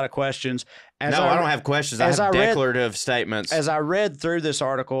got a lot of questions. I don't have questions. I have declarative statements. As I read through this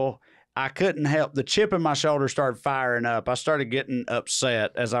article, I couldn't help. The chip in my shoulder started firing up. I started getting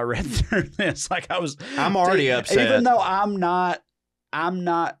upset as I read through this. Like I'm already upset. Even though I'm not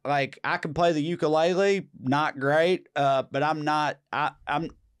like, I can play the ukulele, not great. But I'm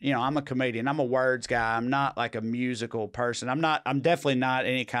a comedian. I'm a words guy. I'm not like a musical person. I'm definitely not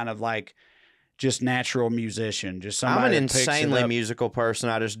any kind of like just natural musician. Just somebody. I'm an insanely musical person.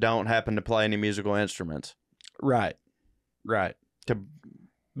 I just don't happen to play any musical instruments. Right.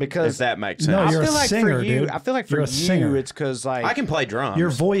 Because if that makes sense. No, you're a singer, dude. I feel like for you, it's because like I can play drums. Your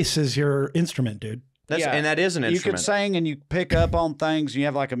voice is your instrument, dude. And that is an instrument. You can sing and you pick up on things. And you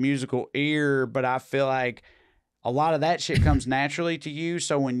have like a musical ear, but I feel like a lot of that shit comes naturally to you.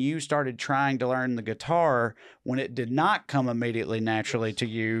 So when you started trying to learn the guitar, when it did not come immediately naturally to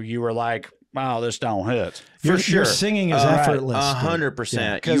you, you were like, "Oh, this don't hit." For sure, your singing is effortless.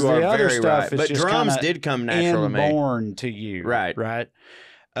 100%. You are very right. But drums did come natural to me. Inborn to you, right.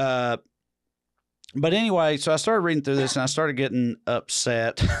 But anyway, so I started reading through this and I started getting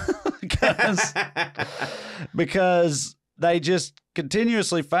upset because they just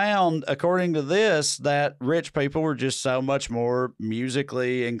continuously found, according to this, that rich people were just so much more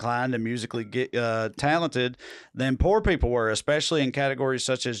musically inclined and musically talented than poor people were, especially in categories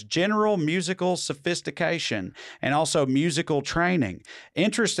such as general musical sophistication and also musical training.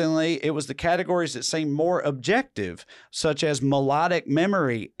 Interestingly, it was the categories that seemed more objective, such as melodic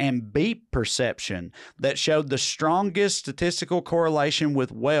memory and beat perception, that showed the strongest statistical correlation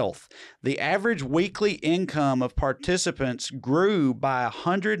with wealth. The average weekly income of participants grew by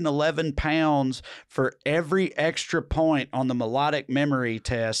 111 pounds for every extra point on the melodic memory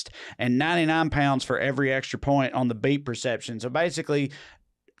test and 99 pounds for every extra point on the beat perception. So basically,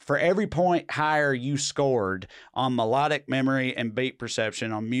 for every point higher you scored on melodic memory and beat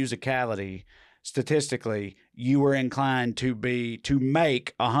perception on musicality, statistically, you were inclined to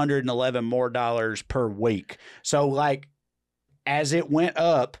make 111 more dollars per week. So like, as it went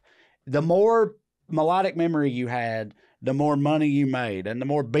up, the more melodic memory you had, the more money you made, and the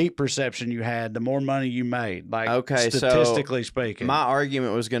more beat perception you had, the more money you made. Like, statistically speaking. My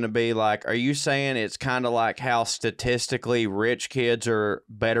argument was going to be like, are you saying it's kind of like how statistically rich kids are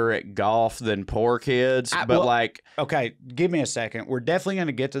better at golf than poor kids? Okay, give me a second. We're definitely going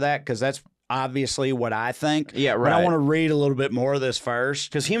to get to that because that's obviously what I think. Yeah, right. But I want to read a little bit more of this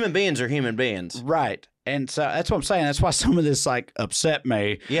first. Because human beings are human beings. Right. And so that's what I'm saying. That's why some of this like upset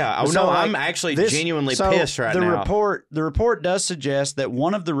me. Yeah, I'm actually genuinely pissed right now. The report does suggest that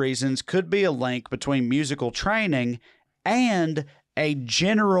one of the reasons could be a link between musical training and a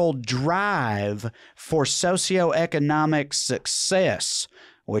general drive for socioeconomic success.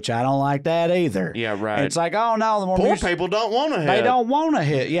 which I don't like that either. Yeah, right. It's like, oh no, the more Poor people don't want to hit. they don't want to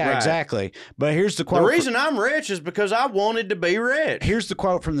hit. Yeah, Right. exactly. But here's the quote. The reason I'm rich is because I wanted to be rich. Here's the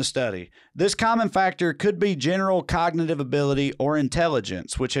quote from the study. This common factor could be general cognitive ability or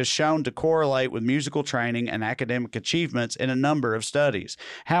intelligence, which has shown to correlate with musical training and academic achievements in a number of studies.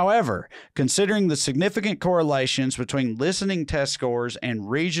 However, considering the significant correlations between listening test scores and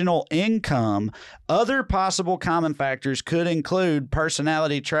regional income, other possible common factors could include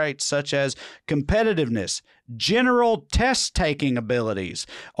personality traits such as competitiveness, general test-taking abilities,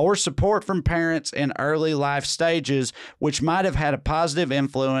 or support from parents in early life stages, which might have had a positive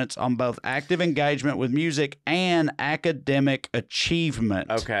influence on both active engagement with music and academic achievement.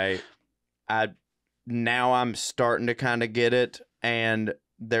 Okay. Now I'm starting to kind of get it, and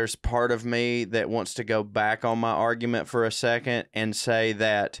there's part of me that wants to go back on my argument for a second and say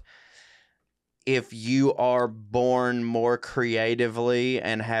that if you are born more creatively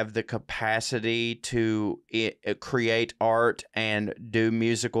and have the capacity to create art and do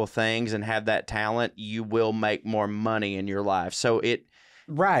musical things and have that talent, you will make more money in your life. So it's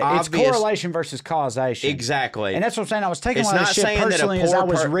correlation versus causation. Exactly. And that's what I'm saying. I was taking It's a lot of not shit saying that a personally as poor I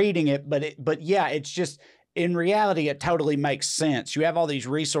was reading it, but yeah, it's just in reality, it totally makes sense. You have all these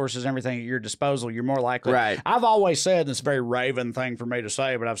resources and everything at your disposal. You're more likely. Right. I've always said, and it's a very Raven thing for me to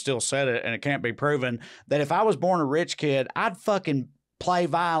say, but I've still said it, and it can't be proven, that if I was born a rich kid, I'd fucking play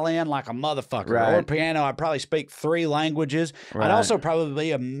violin like a motherfucker. Right. Or piano. I'd probably speak 3 languages. Right. I'd also probably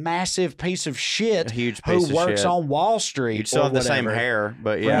be a massive piece of shit A huge piece who of works shit. on Wall Street. You'd still or have the same whatever. hair,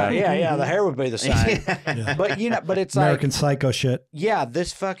 but yeah. Right, yeah, the hair would be the same. Yeah. But but it's American like, Psycho shit. yeah,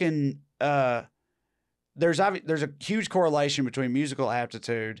 this fucking there's a huge correlation between musical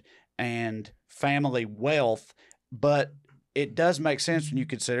aptitude and family wealth, but it does make sense when you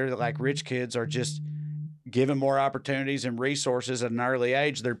consider that like rich kids are just given more opportunities and resources at an early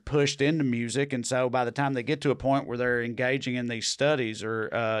age. They're pushed into music, and so by the time they get to a point where they're engaging in these studies or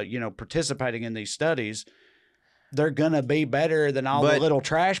participating in these studies, they're gonna be better than all the little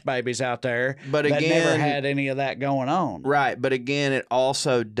trash babies out there but that again, never had any of that going on. Right. But again, it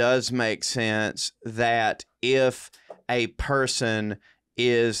also does make sense that if a person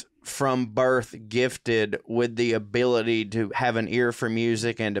is from birth gifted with the ability to have an ear for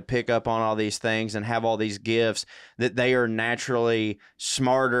music and to pick up on all these things and have all these gifts, that they are naturally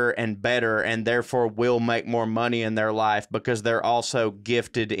smarter and better and therefore will make more money in their life because they're also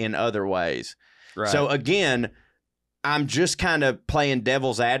gifted in other ways. Right. So again, I'm just kind of playing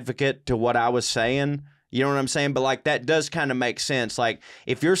devil's advocate to what I was saying. You know what I'm saying? But like that does kind of make sense. Like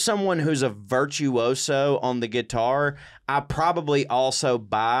if you're someone who's a virtuoso on the guitar, I probably also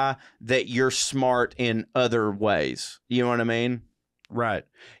buy that you're smart in other ways. You know what I mean? Right.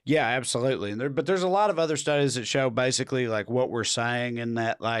 Yeah, absolutely. And but there's a lot of other studies that show basically like what we're saying, in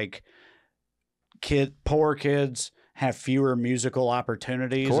that like poor kids have fewer musical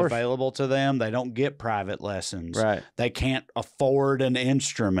opportunities available to them. They don't get private lessons. Right. They can't afford an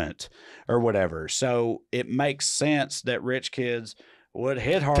instrument or whatever. So it makes sense that rich kids would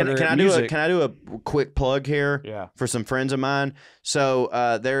hit harder Can at I music. can I do a quick plug here? Yeah. For some friends of mine.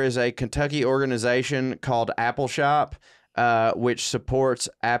 So there is a Kentucky organization called Apple Shop, which supports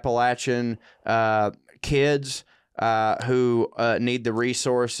Appalachian kids who need the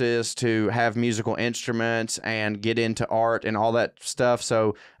resources to have musical instruments and get into art and all that stuff.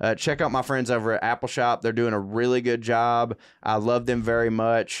 So check out my friends over at Apple Shop. They're doing a really good job. I love them very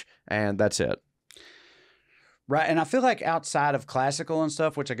much, and that's it. Right. And I feel like outside of classical and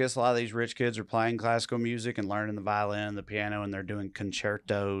stuff, which I guess a lot of these rich kids are playing classical music and learning the violin and the piano, and they're doing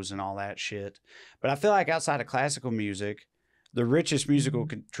concertos and all that shit. But I feel like outside of classical music, the richest musical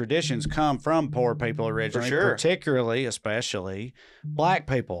traditions come from poor people originally, particularly, especially black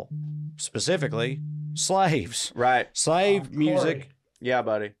people, specifically slaves. Right. Slave music. Yeah,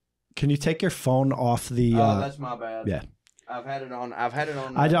 buddy. Can you take your phone off the? That's my bad. Yeah. I've had it on.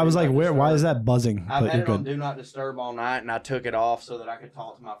 I was like, where? Why is that buzzing? I've But had you're it on good. Do Not Disturb all night, and I took it off so that I could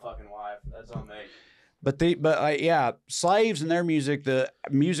talk to my fucking wife. That's on me. But yeah, slaves and their music, the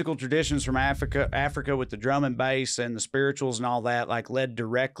musical traditions from Africa with the drum and bass and the spirituals and all that, like led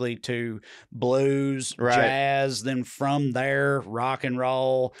directly to blues, jazz. Then from there, rock and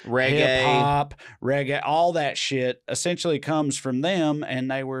roll, reggae, hip hop, reggae, all that shit essentially comes from them,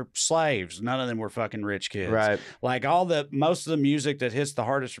 and they were slaves. None of them were fucking rich kids. Right. Like most of the music that hits the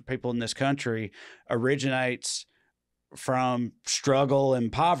hardest for people in this country originates from struggle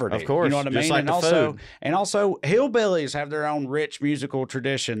and poverty. Of course, you know what I just mean. like And also, hillbillies have their own rich musical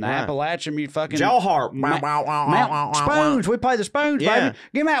tradition. The Appalachian, you fucking jaw harp, spoons. We play the spoons, baby.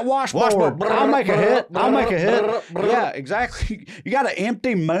 Give me that washboard. I'll make a hit. Yeah, exactly. You got an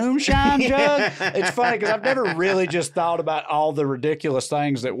empty moonshine jug. It's funny because I've never really just thought about all the ridiculous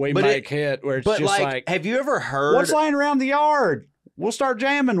things that we make hit. Where it's just like, have you ever heard what's laying around the yard? We'll start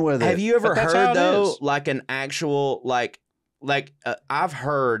jamming with it. Have you ever heard though, like an actual I've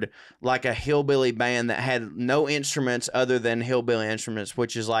heard like a hillbilly band that had no instruments other than hillbilly instruments,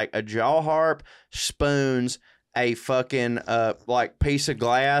 which is like a jaw harp, spoons, a fucking like piece of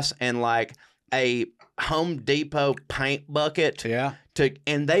glass, and like a Home Depot paint bucket. Yeah.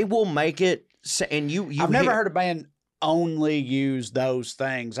 And they will make it. And I've never heard a band only use those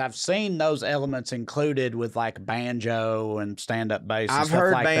things. I've seen those elements included with like banjo and stand-up bass. And I've stuff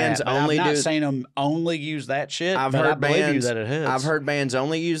heard like bands that, only I've not do. seen them only use that shit. I've but heard I believe bands. you that it hits. I've heard bands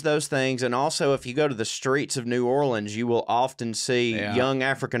only use those things, and also if you go to the streets of New Orleans, you will often see young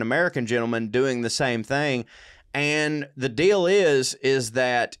African American gentlemen doing the same thing. And the deal is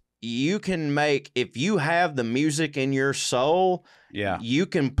that you can make, if you have the music in your soul, you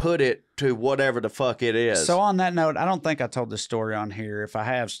can put it to whatever the fuck it is. So on that note, I don't think I told this story on here. If I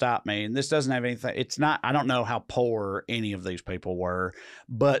have, stop me. And this doesn't have anything. It's not, I don't know how poor any of these people were,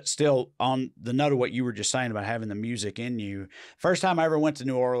 but still on the note of what you were just saying about having the music in you. First time I ever went to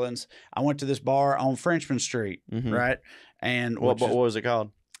New Orleans, I went to this bar on Frenchman Street, right? And what was it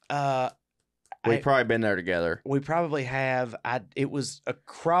called? We've probably been there together. We probably have. It was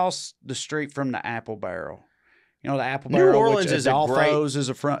across the street from the Apple Barrel. You know, the Apple Barrel. New Orleans is a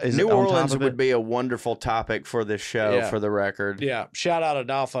great. New Orleans would be a wonderful topic for this show, for the record. Yeah, shout out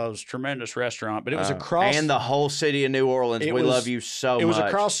Adolfo's, tremendous restaurant. But it was across, and the whole city of New Orleans. We love you so much. It was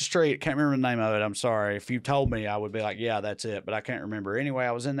across the street. Can't remember the name of it. I'm sorry. If you told me, I would be like, yeah, that's it. But I can't remember. Anyway,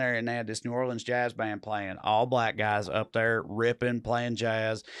 I was in there and they had this New Orleans jazz band playing. All black guys up there ripping, playing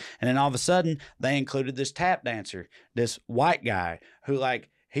jazz. And then all of a sudden, they included this tap dancer, this white guy who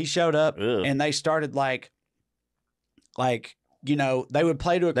he showed up and they started you know, they would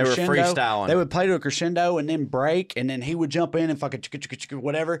play to a crescendo. They were freestyling. They would play to a crescendo and then break, and then he would jump in and fucking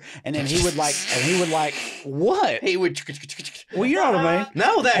whatever, and then he would what? He would. Well, you know what I mean?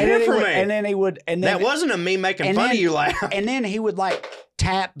 No, that hit for me. And then he would, and then that wasn't a me making fun of you laugh. And then he would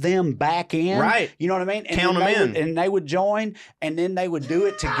tap them back in. Right. You know what I mean? And count them in. And they would join, and then they would do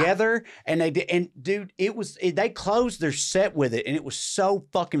it together. And they did. And dude, they closed their set with it, and it was so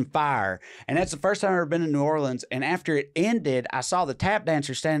fucking fire. And that's the first time I've ever been in New Orleans. And after it ended, I saw the tap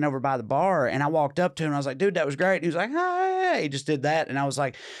dancer standing over by the bar, and I walked up to him, and I was like, dude, that was great. And he was like, hey, he just did that. And I was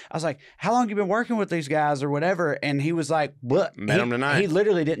like, how long have you been working with these guys or whatever? And he was like, what? Met him tonight. He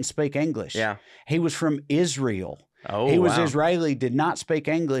literally didn't speak English. Yeah. He was from Israel. Oh, he was Israeli, did not speak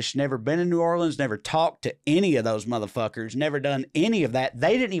English, never been in New Orleans, never talked to any of those motherfuckers, never done any of that.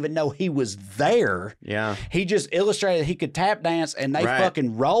 They didn't even know he was there. Yeah. He just illustrated he could tap dance, and they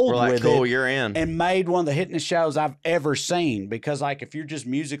fucking rolled with cool, it. You're in. And made one of the hittingest shows I've ever seen, because if you're just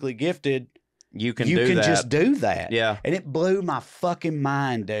musically gifted, you can just do that. Yeah. And it blew my fucking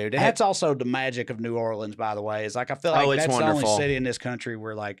mind, dude. And that's also the magic of New Orleans, by the way. Is I feel like that's wonderful. the only city in this country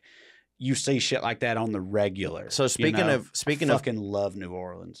where you see shit like that on the regular. So speaking of fucking love New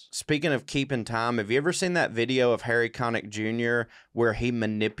Orleans. Speaking of keeping time, have you ever seen that video of Harry Connick Jr. where he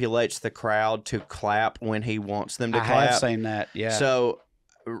manipulates the crowd to clap when he wants them to clap? I have seen that. Yeah. So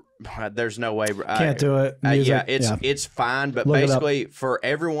there's no way. Can't do it. Music, it's fine. But Look basically, for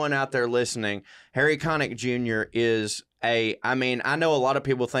everyone out there listening, Harry Connick Jr. is I know a lot of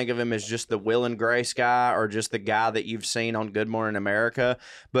people think of him as just the Will and Grace guy, or just the guy that you've seen on Good Morning America.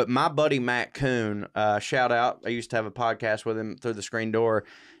 But my buddy Matt Coon, shout out, I used to have a podcast with him through the screen door.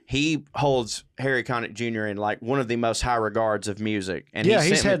 He holds Harry Connick Jr. in one of the most high regards of music. And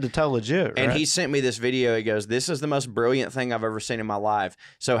he's head to toe legit, right? And he sent me this video. He goes, this is the most brilliant thing I've ever seen in my life.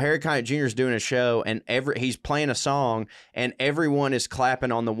 So Harry Connick Jr. is doing a show, and he's playing a song, and everyone is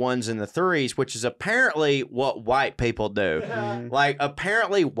clapping on the ones and the threes, which is apparently what white people do.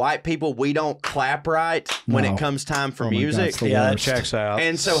 Apparently white people, we don't clap right when it comes time for music. God, that checks out.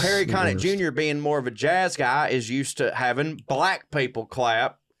 And so Harry Connick Jr., being more of a jazz guy, is used to having black people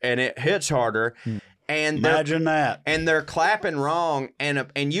clap, and it hits harder. And imagine that. And they're clapping wrong,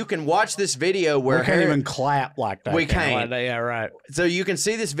 and you can watch this video where we can't even clap like that. We can't. Yeah, right. So you can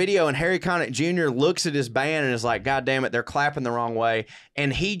see this video, and Harry Connick Jr. looks at his band and is like, God damn it, they're clapping the wrong way.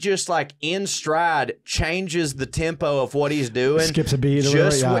 And he just like in stride changes the tempo of what he's doing. Skips a beat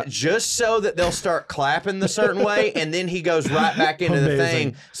just so that they'll start clapping the certain way, and then he goes right back into the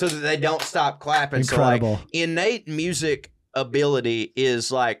thing so that they don't stop clapping. Incredible. So like innate music ability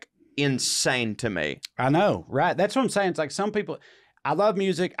is like insane to me. I know, right? That's what I'm saying. It's like some people, I love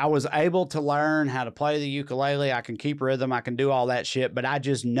music. I was able to learn how to play the ukulele. I can keep rhythm. I can do all that shit, but I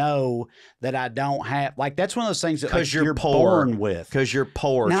just know that I don't have, like, that's one of those things that like, you're born with. Because you're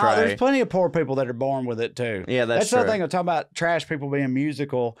poor, No, Trae. there's plenty of poor people that are born with it too. Yeah, that's the true. thing I'm talking about trash people being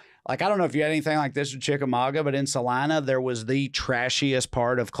musical. Like, I don't know if you had anything like this in Chickamauga, but in Salina, there was the trashiest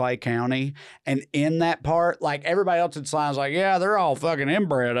part of Clay County. And in that part, like, everybody else in Salina's like, yeah, they're all fucking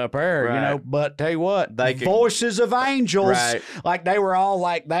inbred up there, you know? But tell you what, voices of angels, like, they were all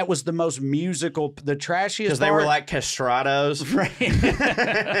like, that was the most musical, the trashiest part. Because they were like castratos. Right.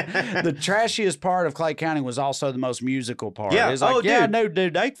 The trashiest part of Clay County was also the most musical part. Yeah. It's like, dude. No,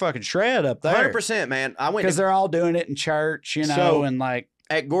 dude, they fucking shred up there. 100%, man. I went because they're all doing it in church, you know, and like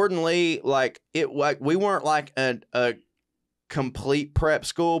at Gordon Lee, like we weren't like a complete prep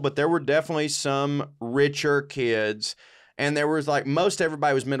school, but there were definitely some richer kids, and there was like most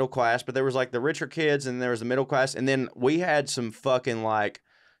everybody was middle class, but there was like the richer kids, and there was the middle class, and then we had some fucking like,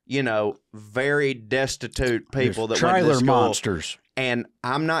 you know, very destitute people that went to trailer school. monsters. And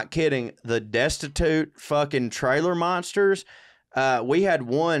I'm not kidding, the destitute fucking trailer monsters. We had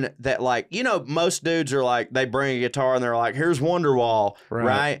one that, like, you know, most dudes are like, they bring a guitar and they're like, here's Wonderwall,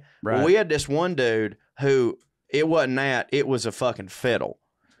 right? Well, we had this one dude who, it wasn't that, it was a fucking fiddle.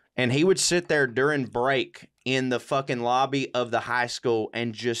 And he would sit there during break in the fucking lobby of the high school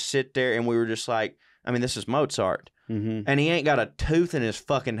and just sit there, and we were just like, I mean, this is Mozart. Mm-hmm. And he ain't got a tooth in his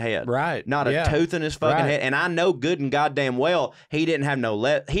fucking head. Right. Not a tooth in his fucking head. And I know good and goddamn well he didn't have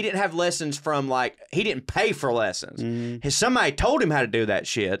he didn't have lessons from, like, he didn't pay for lessons. Mm-hmm. Somebody told him how to do that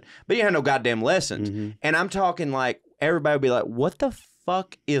shit, but he didn't have no goddamn lessons. Mm-hmm. And I'm talking like, everybody would be like, what the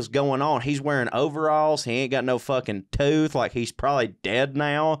fuck is going on? He's wearing overalls. He ain't got no fucking tooth. Like, he's probably dead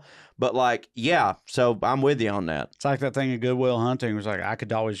now. But, like, yeah, so I'm with you on that. It's like that thing in Good Will Hunting was like, I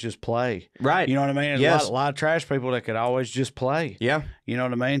could always just play. Right. You know what I mean? There's a lot of trash people that could always just play. Yeah. You know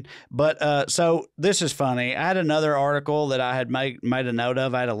what I mean? But so this is funny. I had another article that I had made a note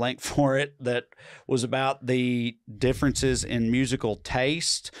of. I had a link for it that was about the differences in musical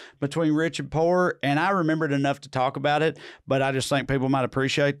taste between rich and poor. And I remembered enough to talk about it, but I just think people might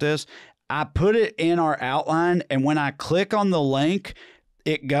appreciate this. I put it in our outline, and when I click on the link,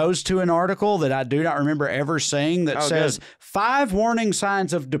 it goes to an article that I do not remember ever seeing that says 5 warning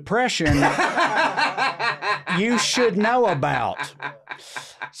signs of depression you should know about.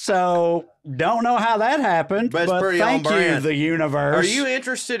 So don't know how that happened, but thank you, the universe. Are you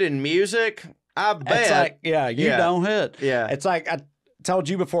interested in music? I bet. It's like, you don't hit. Yeah. It's like I told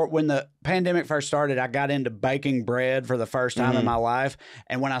you before, when the pandemic first started, I got into baking bread for the first time in my life.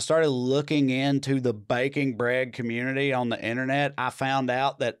 And when I started looking into the baking bread community on the internet, I found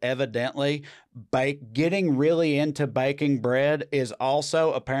out that evidently getting really into baking bread is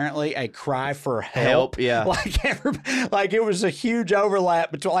also apparently a cry for help. Yeah. Like it was a huge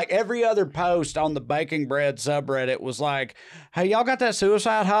overlap between, like, every other post on the baking bread subreddit was like, hey, y'all got that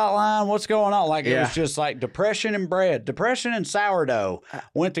suicide hotline? What's going on? Like, it was just like depression and bread, depression and sourdough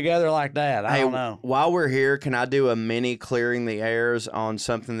went together like that. I don't know. While we're here, can I do a mini clearing the airs on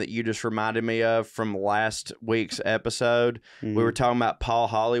something that you just reminded me of from last week's episode? Mm-hmm. We were talking about Paul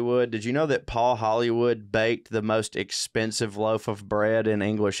Hollywood. Did you know that Paul Hollywood baked the most expensive loaf of bread in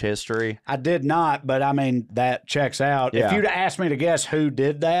English history? I did not, but I mean, that checks out. Yeah. If you'd asked me to guess who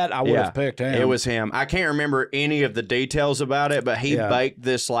did that, I would have picked him. It was him. I can't remember any of the details about it, but he baked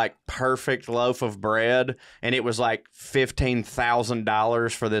this like perfect loaf of bread, and it was like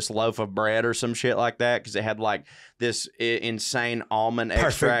 $15,000 for this loaf of bread or some shit like that, because it had like this insane almond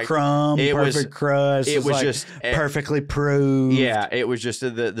extract. Perfect crumb, perfect crust. It was like just perfectly proved. Yeah, it was just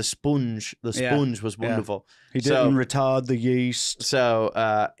the sponge. The sponge was wonderful. He didn't retard the yeast. So,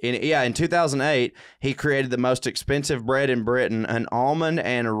 in 2008, he created the most expensive bread in Britain, an almond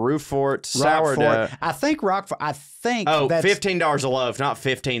and Roquefort sourdough. I think Roquefort. That's $15 a loaf, not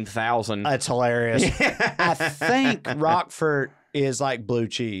 15,000. That's hilarious. I think Roquefort is like blue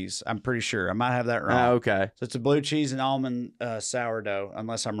cheese. I'm pretty sure. I might have that wrong. Oh, okay. So it's a blue cheese and almond sourdough,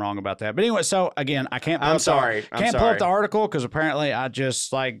 unless I'm wrong about that. But anyway, so again, I can't. I'm sorry. Pull up the article because apparently I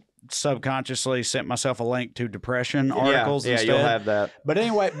just like subconsciously sent myself a link to depression articles. Yeah, instead. you'll have that. But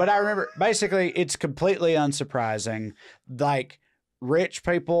anyway, but I remember basically it's completely unsurprising. Like rich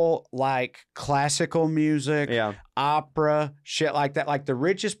people like classical music, opera, shit like that. Like the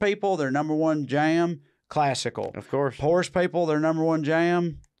richest people, their number one jam, classical. Of course. Poorest people, their number one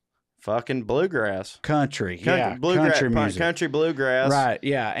jam, fucking bluegrass. Country. Bluegrass, country music. Country bluegrass. Right,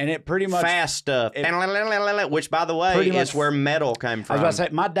 yeah. And it pretty much fast stuff. Which, by the way, is where metal came from. I was about to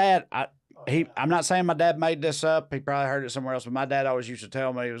say, my dad, I'm not saying my dad made this up. He probably heard it somewhere else, but my dad always used to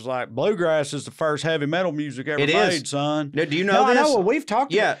tell me, he was like, bluegrass is the first heavy metal music ever made, son. No, do you know this? I know. Well, we've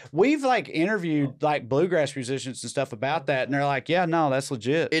talked about, we've like interviewed like bluegrass musicians and stuff about that, and they're like, yeah, no, that's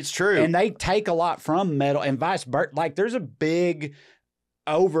legit. It's true. And they take a lot from metal and vice versa. Like there's a big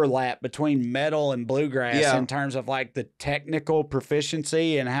overlap between metal and bluegrass in terms of like the technical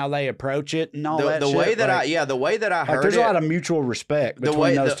proficiency and how they approach it and all that. The shit. way that I heard there's it, a lot of mutual respect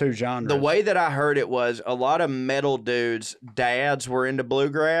between those two genres. The way that I heard it was a lot of metal dudes' dads were into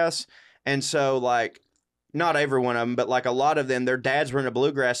bluegrass, and so like not every one of them, but like a lot of them, their dads were into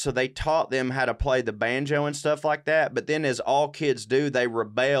bluegrass, so they taught them how to play the banjo and stuff like that. But then, as all kids do, they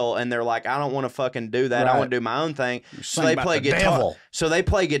rebel and they're like, "I don't want to fucking do that. I want to do my own thing." So they play guitar. Devil. So they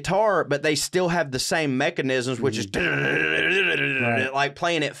play guitar, but they still have the same mechanisms, which is like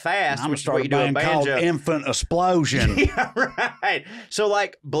playing it fast, which is what you do in banjo. Called Infant Explosion. Yeah, right. So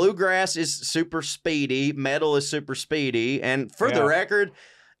like bluegrass is super speedy, metal is super speedy, and for the record,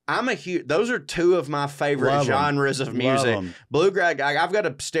 I'm a huge. Those are two of my favorite genres of music. Bluegrass. I've got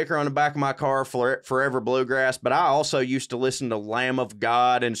a sticker on the back of my car for Forever Bluegrass, but I also used to listen to Lamb of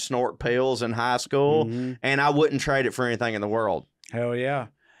God and snort pills in high school, and I wouldn't trade it for anything in the world. Hell yeah.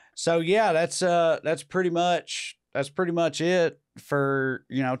 So yeah, that's pretty much it for,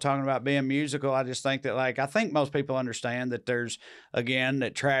 you know, talking about being musical. I just think that, like, I think most people understand that there's, again,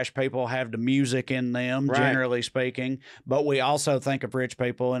 that trash people have the music in them, generally speaking, but we also think of rich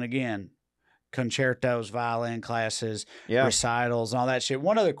people, and again, concertos, violin classes, recitals, and all that shit.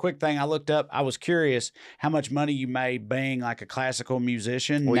 One other quick thing I looked up, I was curious how much money you made being like a classical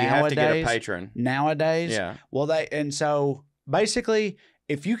musician nowadays. You have to get a patron. Nowadays. Yeah. Well, so basically,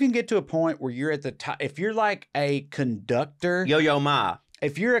 if you can get to a point where you're at the top, if you're like a conductor, Yo-Yo Ma.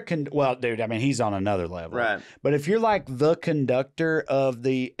 If you're well, dude, I mean, he's on another level, right? But if you're like the conductor of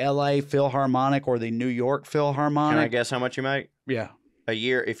the L.A. Philharmonic or the New York Philharmonic, can I guess how much you make? Yeah, a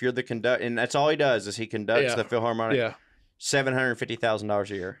year. If you're the conductor, and that's all he does is he conducts the Philharmonic. Yeah,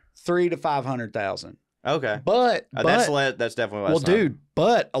 $750,000 a year. $300,000 to $500,000. Okay, but that's definitely less. Well, dude,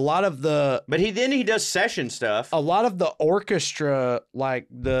 but a lot of the he does session stuff. A lot of the orchestra, like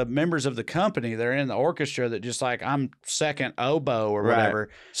the members of the company, they're in the orchestra that just like, I'm second oboe or whatever.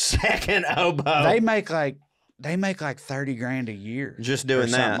 Second oboe. They make like $30,000 a year just doing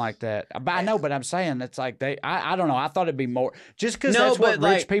something like that. But I know, but I'm saying that's like I don't know. I thought it'd be more just because that's what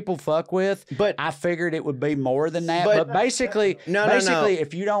rich people fuck with. But I figured it would be more than that. But basically,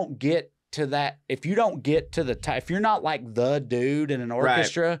 if you don't get to that, if you don't get to the top, if you're not like the dude in an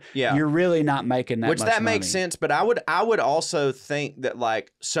orchestra, you're really not making that much money. Which that makes sense, but I would also think that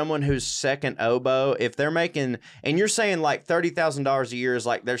like someone who's second oboe, if they're making, and you're saying like $30,000 a year is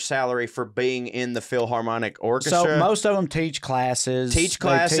like their salary for being in the Philharmonic Orchestra. So most of them teach classes.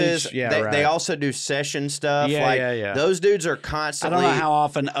 They also do session stuff. Those dudes are constantly. I don't know how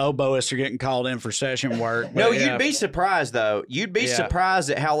often oboists are getting called in for session work. No, you'd be surprised though. You'd be surprised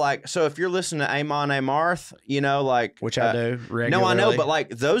at how like, so if you're listening to Amon Amarth, you know, like, which I do regularly. No, I know, but like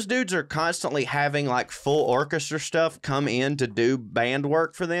those dudes are constantly having like full orchestra stuff come in to do band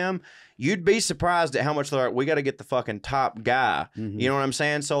work for them. You'd be surprised at how much they're like, we got to get the fucking top guy. You know what I'm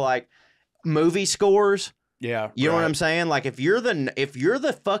saying? So like movie scores. Yeah, you know what I'm saying? Like if you're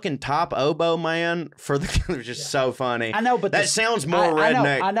the fucking top oboe man for the, it's just so funny. I know, but that sounds more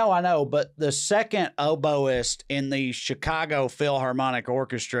redneck. I know, but the second oboist in the Chicago Philharmonic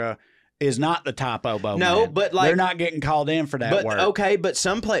Orchestra is not the top oboe. No, man. but like they're not getting called in for that work. Okay, but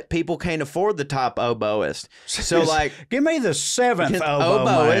some people can't afford the top oboist. So like, give me the seventh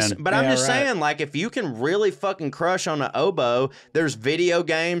oboist. But I'm just saying, like, if you can really fucking crush on an oboe, there's video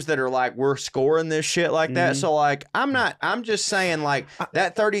games that are like we're scoring this shit like that. So like, I'm just saying, like,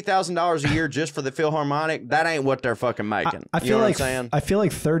 that $30,000 a year just for the Philharmonic, that ain't what they're fucking making. I feel like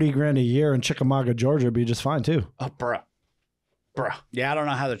 $30,000 a year in Chickamauga, Georgia, would be just fine too. Oh, bro. Yeah, I don't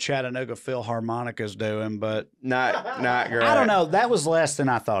know how the Chattanooga Philharmonic is doing, but not great. I don't know. That was less than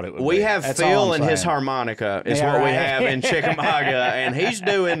I thought it would be. We have Phil and his harmonica is what we have in Chickamauga, and he's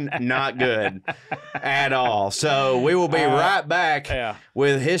doing not good at all. So we will be right back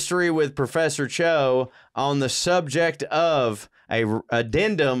with History with Professor Cho on the subject of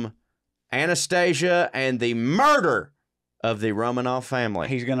addendum, Anastasia, and the murder of the Romanov family.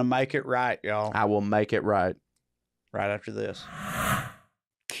 He's going to make it right, y'all. I will make it right. Right after this.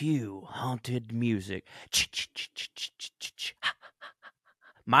 Cue haunted music.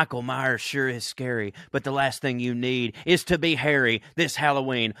 Michael Myers sure is scary, but the last thing you need is to be hairy this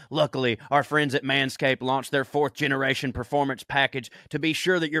Halloween. Luckily, our friends at Manscaped launched their 4th-generation performance package to be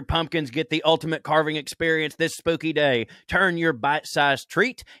sure that your pumpkins get the ultimate carving experience this spooky day. Turn your bite-sized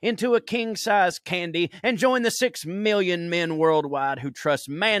treat into a king-size candy and join the 6 million men worldwide who trust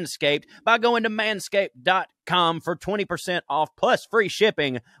Manscaped by going to manscaped.com for 20% off plus free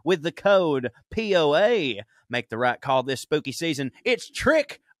shipping with the code POA. Make the right call this spooky season. It's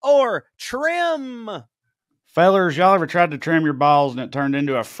trick or trim. Fellers, y'all ever tried to trim your balls and it turned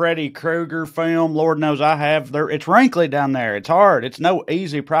into a Freddy Krueger film? Lord knows I have. It's wrinkly down there. It's hard. It's no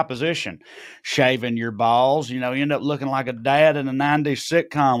easy proposition. Shaving your balls, you end up looking like a dad in a 90s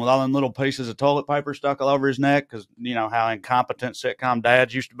sitcom with all them little pieces of toilet paper stuck all over his neck because you know how incompetent sitcom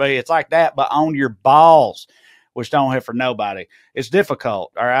dads used to be. It's like that, but on your balls, which don't hit for nobody. It's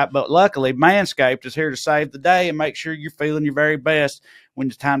difficult, all right? But luckily, Manscaped is here to save the day and make sure you're feeling your very best when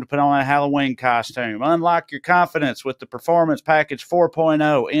it's time to put on a Halloween costume. Unlock your confidence with the Performance Package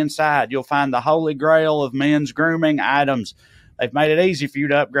 4.0. Inside, you'll find the holy grail of men's grooming items. They've made it easy for you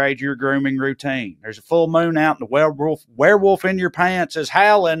to upgrade your grooming routine. There's a full moon out and the werewolf in your pants is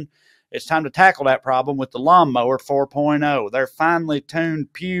howling. It's time to tackle that problem with the Lawnmower 4.0. Their finely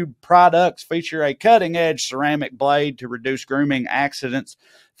tuned pube products feature a cutting-edge ceramic blade to reduce grooming accidents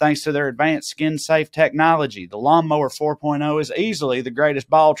thanks to their advanced skin-safe technology. The Lawnmower 4.0 is easily the greatest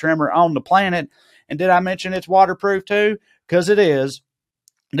ball trimmer on the planet. And did I mention it's waterproof too? Because it is.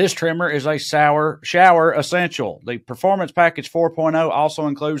 This trimmer is a shower essential. The Performance Package 4.0 also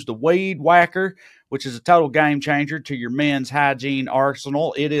includes the Weed Whacker, which is a total game changer to your men's hygiene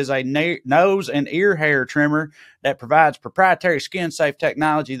arsenal. It is a nose and ear hair trimmer that provides proprietary skin-safe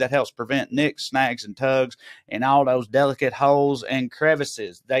technology that helps prevent nicks, snags, and tugs in all those delicate holes and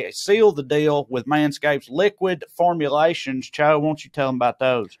crevices. They seal the deal with Manscaped's liquid formulations. Cho, won't you tell them about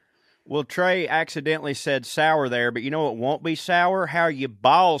those? Well, Trey accidentally said sour there, but you know what won't be sour? How your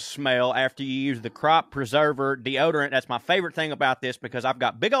balls smell after you use the crop preserver deodorant. That's my favorite thing about this because I've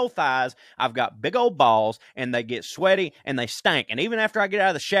got big old thighs, I've got big old balls, and they get sweaty and they stink. And even after I get out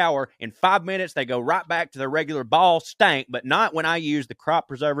of the shower, in 5 minutes, they go right back to their regular ball stank, but not when I use the crop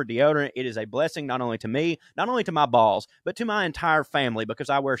preserver deodorant. It is a blessing not only to me, not only to my balls, but to my entire family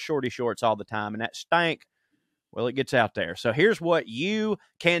because I wear shorty shorts all the time, and that stank, well, it gets out there. So here's what you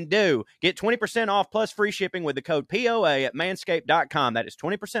can do. Get 20% off plus free shipping with the code POA at manscaped.com. That is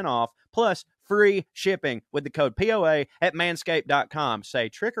 20% off plus free shipping with the code POA at manscaped.com. Say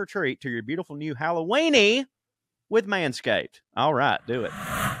trick or treat to your beautiful new Halloweenie with Manscaped. All right, do it.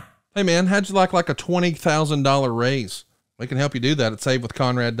 Hey, man, how'd you like a $20,000 raise? We can help you do that at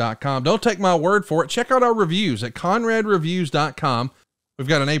savewithconrad.com. Don't take my word for it. Check out our reviews at conradreviews.com. We've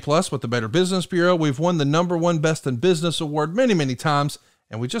got an A+ with the Better Business Bureau. We've won the #1 Best in Business award many, many times.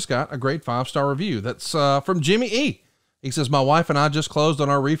 And we just got a great 5-star review. That's from Jimmy E. He says, my wife and I just closed on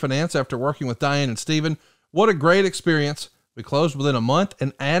our refinance after working with Diane and Steven. What a great experience. We closed within a month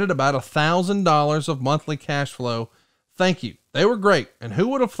and added about $1,000 of monthly cash flow. Thank you. They were great. And who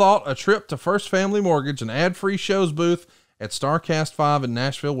would have thought a trip to First Family Mortgage, an ad-free shows booth at StarCast 5 in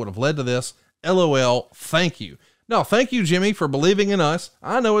Nashville would have led to this? LOL. Thank you. No, thank you, Jimmy, for believing in us.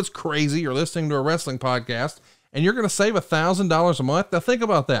 I know it's crazy. You're listening to a wrestling podcast, and you're going to save $1,000 a month. Now, think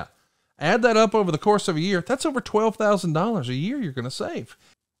about that. Add that up over the course of a year. That's over $12,000 a year you're going to save.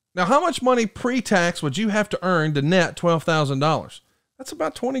 Now, how much money pre-tax would you have to earn to net $12,000? That's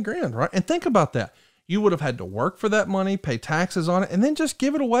about 20 grand, right? And think about that. You would have had to work for that money, pay taxes on it, and then just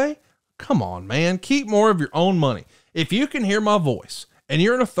give it away? Come on, man. Keep more of your own money. If you can hear my voice, and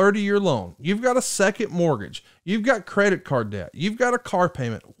you're in a 30-year loan, you've got a second mortgage, you've got credit card debt, you've got a car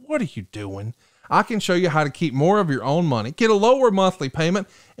payment, what are you doing? I can show you how to keep more of your own money, get a lower monthly payment,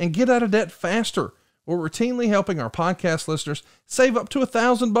 and get out of debt faster. We're routinely helping our podcast listeners save up to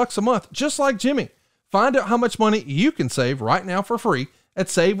 $1,000 a month, just like Jimmy. Find out how much money you can save right now for free at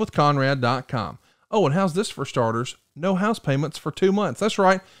savewithconrad.com. Oh, and how's this for starters? No house payments for 2 months. That's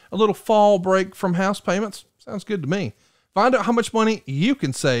right, a little fall break from house payments. Sounds good to me. Find out how much money you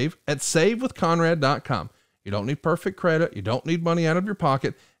can save at savewithconrad.com. You don't need perfect credit. You don't need money out of your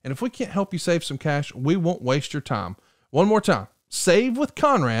pocket. And if we can't help you save some cash, we won't waste your time. One more time,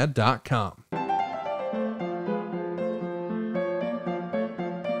 savewithconrad.com.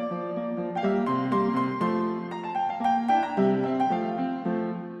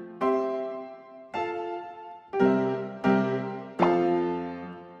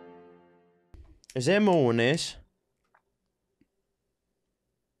 Is there more on this?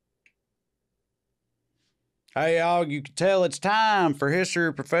 Hey, y'all, you can tell it's time for History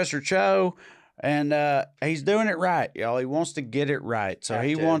with Professor Cho. And he's doing it right, y'all. He wants to get it right. So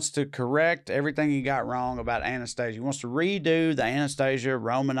he wants to correct everything he got wrong about Anastasia. He wants to redo the Anastasia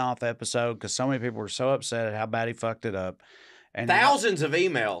Romanoff episode because so many people were so upset at how bad he fucked it up. And Thousands of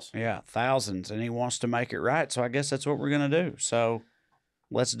emails. Yeah, thousands. And he wants to make it right. So I guess that's what we're going to do. So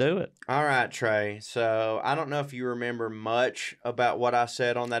let's do it. All right, Trey. So I don't know if you remember much about what I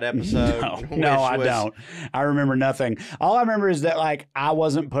said on that episode. No, I don't. I remember nothing. All I remember is that like I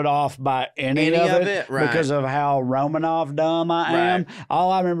wasn't put off by any of it right. because of how Romanoff dumb I am.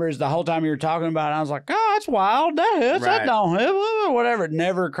 All I remember is the whole time you were talking about it, I was like, oh, that's wild. That hits. That don't hit. Whatever. It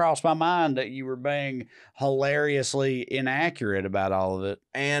never crossed my mind that you were being hilariously inaccurate about all of it.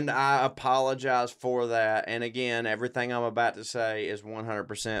 And I apologize for that. And again, everything I'm about to say is 100%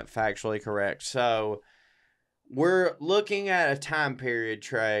 factually correct. So we're looking at a time period,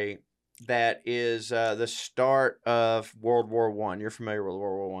 Trey, that is the start of World War I. You're familiar with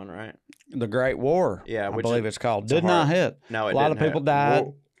World War I, right? The Great War. Yeah. I believe it's called. Did not hit. No, it didn't. A lot of people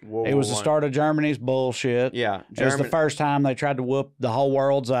died. It was the start of Germany's bullshit. Yeah. It was the first time they tried to whoop the whole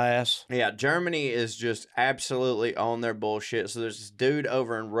world's ass. Yeah, Germany is just absolutely on their bullshit. So there's this dude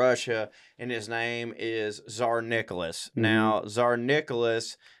over in Russia, and his name is Tsar Nicholas. Now, Tsar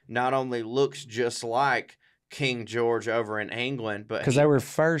Nicholas not only looks just like King George over in England, but because they were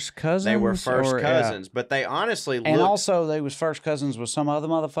first cousins. They were first cousins, but they honestly looked... And also, they was first cousins with some other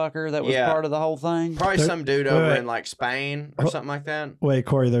motherfucker that was part of the whole thing. Probably some dude over in like Spain or something like that. Wait,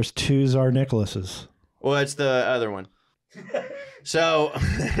 Corey, there's 2 Tsar Nicholases. Well, it's the other one. So...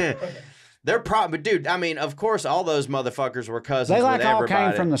 They're probably, dude, I mean, of course, all those motherfuckers were cousins They like with all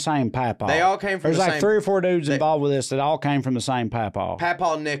everybody. came from the same papaw. They all came from the same... There's like 3 or 4 dudes involved with this that all came from the same papaw.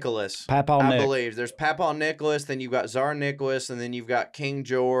 Papaw Nicholas. I believe. There's Papaw Nicholas, then you've got Tsar Nicholas, and then you've got King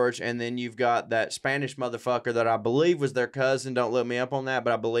George, and then you've got that Spanish motherfucker that I believe was their cousin. Don't look me up on that,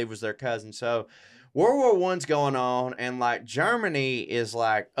 but I believe was their cousin. So... World War I's going on, and like Germany is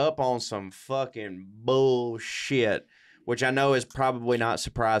like up on some fucking bullshit, which I know is probably not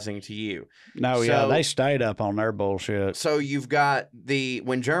surprising to you. No, yeah, they stayed up on their bullshit. So you've got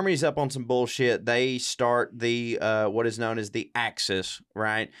when Germany's up on some bullshit, they start the what is known as the Axis,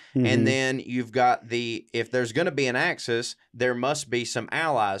 right? And then you've got if there's going to be an Axis, there must be some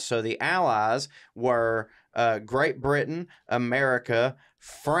allies. So the allies were Great Britain, America,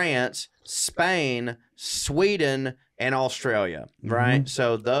 France, Spain, Sweden, and Australia, right?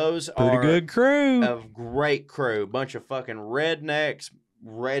 So those are pretty good crew. A great crew. Bunch of fucking rednecks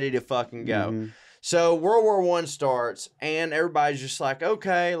ready to fucking go. So World War I starts, and everybody's just like,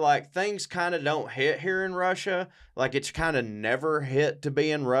 okay, like things kind of don't hit here in Russia. Like it's kind of never hit to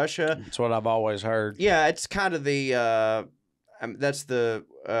be in Russia. That's what I've always heard. Yeah, it's kind of the... that's the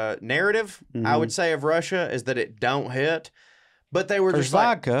narrative, I would say, of Russia, is that it don't hit. But they were There's just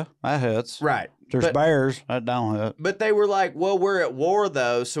like... vodka, that hits. Right. There's bears, that don't hit. But they were like, well, we're at war,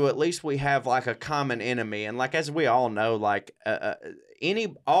 though, so at least we have, like, a common enemy. And, like, as we all know, like,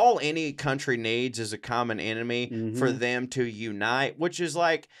 any country needs is a common enemy for them to unite, which is,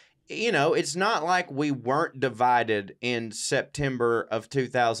 like... You know, it's not like we weren't divided in September of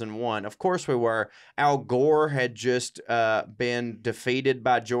 2001. Of course we were. Al Gore had just been defeated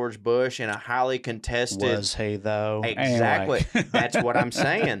by George Bush in a highly contested... Was he, though? Exactly. Anyway. That's what I'm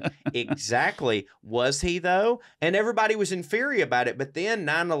saying. Exactly. Was he, though? And everybody was in fury about it. But then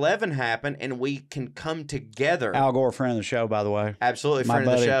 9/11 happened, and we can come together. Al Gore, friend of the show, by the way. Absolutely, friend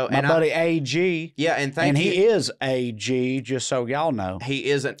of the show. My buddy AG. Yeah, and thank you. And he is AG, just so y'all know. He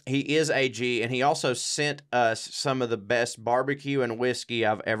is AG, and he also sent us some of the best barbecue and whiskey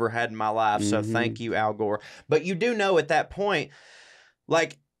I've ever had in my life. So thank you, Al Gore. But you do know at that point,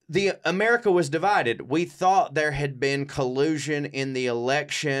 like, America was divided. We thought there had been collusion in the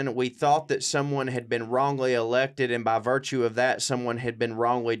election. We thought that someone had been wrongly elected, and by virtue of that, someone had been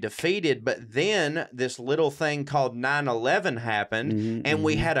wrongly defeated. But then this little thing called 9/11 happened, and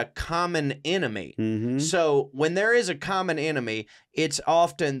we had a common enemy. So when there is a common enemy, it's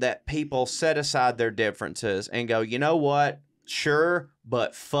often that people set aside their differences and go, you know what? Sure,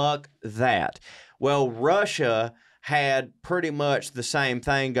 but fuck that. Well, Russia had pretty much the same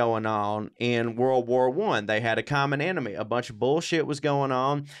thing going on in World War I. They had a common enemy. A bunch of bullshit was going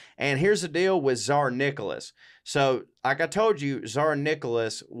on. And here's the deal with Tsar Nicholas. So, like I told you, Tsar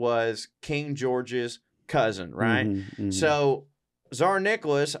Nicholas was King George's cousin, right? So, Tsar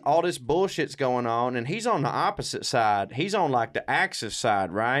Nicholas, all this bullshit's going on, and he's on the opposite side. He's on like the Axis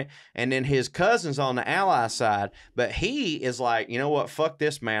side, right? And then his cousin's on the Ally side. But he is like, you know what? Fuck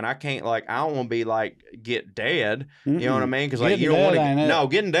this, man. I can't, like, I don't want to be like, get dead. You know what I mean? Because, like, you don't want to get, no,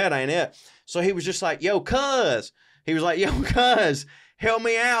 getting dead ain't it. So he was just like, yo, cuz. He was like, yo, cuz, help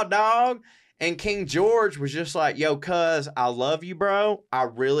me out, dog. And King George was just like, yo, cuz, I love you, bro. I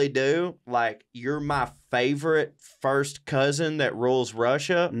really do. Like, you're my favorite first cousin that rules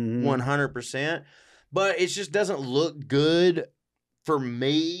Russia, 100%. But it just doesn't look good for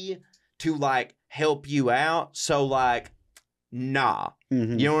me to, like, help you out. So, like, nah. You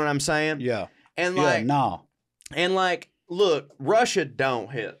know what I'm saying? Yeah. And, like, nah. And, like, look, Russia don't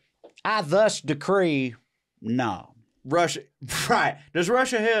hit. I thus decree, no. Russia, right. Does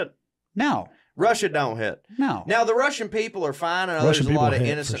Russia hit? No. Russia don't hit. No. Now, the Russian people are fine. I know Russian there's a lot of people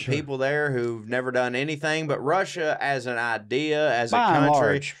hit, innocent for sure. people there who've never done anything, but Russia as an idea, as a By and country,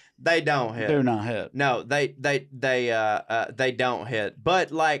 large, they don't hit. do not hit. No, they don't hit.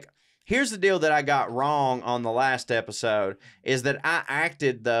 But, like, here's the deal that I got wrong on the last episode is that I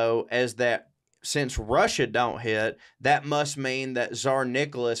acted, though, as that since Russia don't hit, that must mean that Tsar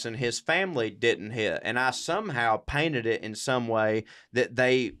Nicholas and his family didn't hit. And I somehow painted it in some way that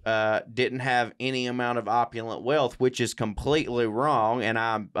they didn't have any amount of opulent wealth, which is completely wrong, and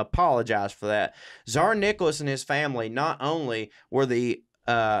I apologize for that. Tsar Nicholas and his family not only were the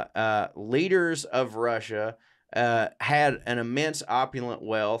leaders of Russia, had an immense opulent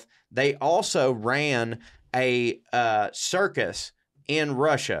wealth, they also ran a circus in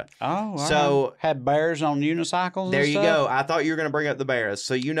Russia. Oh, so had bears on unicycles. There and you stuff? go. I thought you were going to bring up the bears.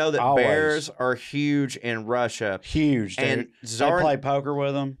 So you know that Always. bears are huge in Russia. Huge, dude. And They play poker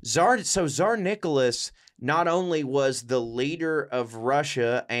with them. Tsar Nicholas not only was the leader of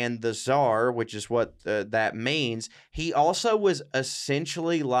Russia and the Tsar, which is what that means, he also was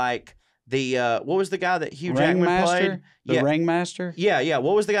essentially like the what was the guy that Hugh Jackman played? The ringmaster. Yeah.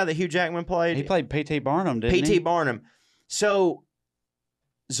 What was the guy that Hugh Jackman played? He played P.T. Barnum, didn't he? P.T. Barnum. So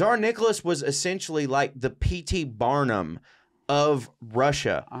Tsar Nicholas was essentially like the P.T. Barnum of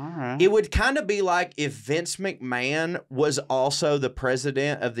Russia. All right. It would kind of be like if Vince McMahon was also the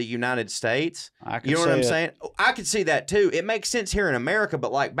president of the United States. You know what I'm saying? I could see that too. It makes sense here in America,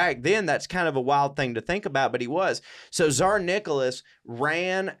 but like back then, that's kind of a wild thing to think about, but he was. So Tsar Nicholas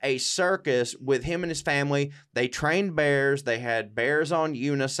ran a circus with him and his family. They trained bears. They had bears on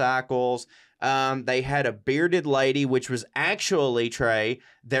unicycles. They had a bearded lady, which was actually, Trae,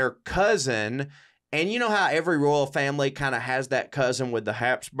 their cousin. And you know how every royal family kind of has that cousin with the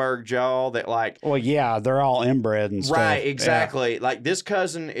Habsburg jaw that, like... Well, yeah, they're all inbred and stuff. Right, exactly. Yeah. Like, this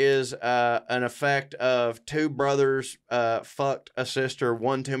cousin is an effect of two brothers fucked a sister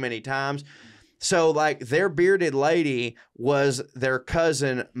one too many times. So, like, their bearded lady was their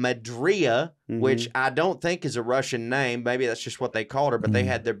cousin Madria, which I don't think is a Russian name. Maybe that's just what they called her. But they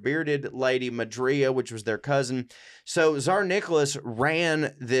had their bearded lady Madria, which was their cousin. So, Tsar Nicholas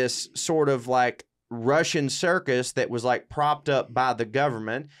ran this sort of, like, Russian circus that was, like, propped up by the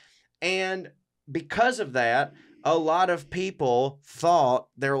government. And because of that, a lot of people thought,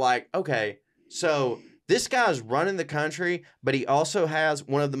 they're like, okay, so... this guy's running the country, but he also has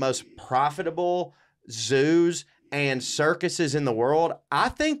one of the most profitable zoos and circuses in the world. I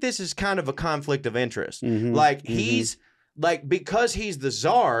think this is kind of a conflict of interest. Like, he's, like, because he's the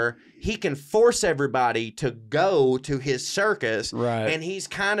czar, he can force everybody to go to his circus. Right. And he's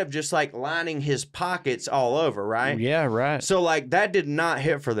kind of just, like, lining his pockets all over, right? Yeah, right. So, like, that did not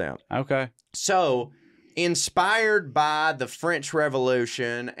hit for them. Okay. So... inspired by the French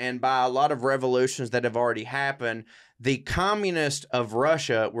Revolution and by a lot of revolutions that have already happened, the communists of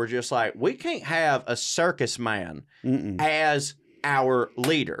Russia were just like, we can't have a circus man as our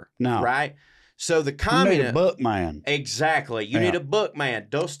leader. No. Right? So the You need communists... a bookman. Exactly. You need a bookman,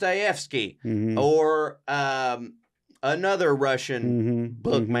 Dostoevsky, or another Russian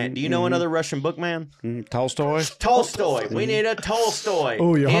bookman. Do you know another Russian bookman? Tolstoy? Tolstoy. We need a Tolstoy.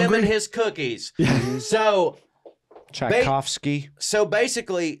 Oh, you Him hungry? and his cookies. So... Tchaikovsky. So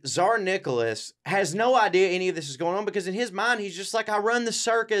basically, Tsar Nicholas has no idea any of this is going on because in his mind, he's just like, I run the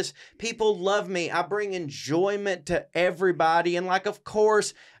circus. People love me. I bring enjoyment to everybody. And like, of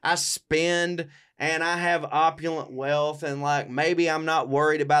course, I spend and I have opulent wealth and like, maybe I'm not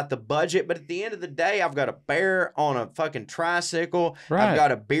worried about the budget. But at the end of the day, I've got a bear on a fucking tricycle. Right. I've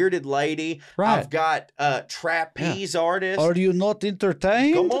got a bearded lady. Right. I've got a trapeze artist. Are you not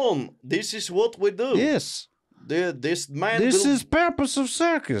entertained? Come on. This is what we do. Yes. This man This will... is purpose of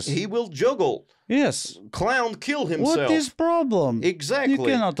circus. He will juggle. Yes. Clown kill himself. What is problem? Exactly. You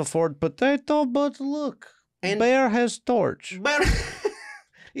cannot afford potato, but look. And bear has torch. but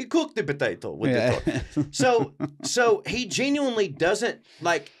he cooked the potato with the torch. So he genuinely doesn't,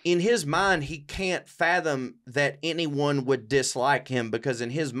 like, in his mind, he can't fathom that anyone would dislike him, because in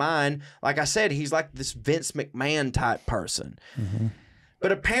his mind, like I said, he's like this Vince McMahon type person. Mm-hmm.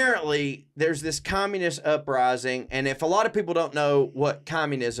 But apparently there's this communist uprising, and if a lot of people don't know what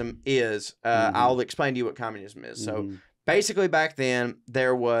communism is, I'll explain to you what communism is. So basically back then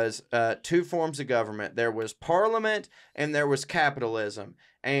there was 2 forms of government. There was parliament and there was capitalism.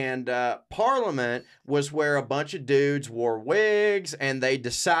 And parliament was where a bunch of dudes wore wigs and they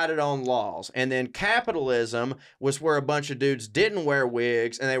decided on laws. And then capitalism was where a bunch of dudes didn't wear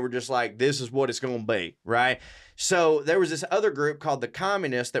wigs and they were just like, this is what it's going to be, right? So there was this other group called the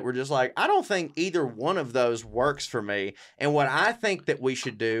communists that were just like, I don't think either one of those works for me. And what I think that we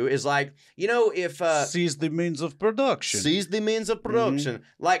should do is, like, you know, if seize the means of production. Seize the means of production.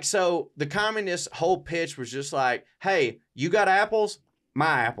 Like, so the communist whole pitch was just like, hey, you got apples?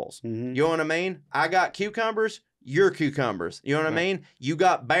 My apples. You know what I mean? I got cucumbers, your cucumbers. You know what I mean? You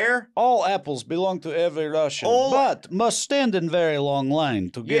got bear? All apples belong to every Russian, but must stand in very long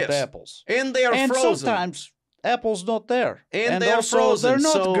line to get apples. And they are frozen. And sometimes apples not there. And they are also, frozen. They're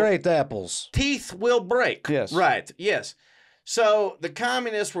not so great apples. Teeth will break. Yes. Right. Yes. So the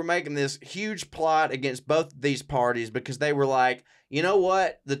communists were making this huge plot against both of these parties because they were like, you know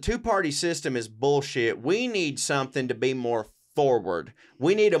what? The 2-party system is bullshit. We need something to be more forward.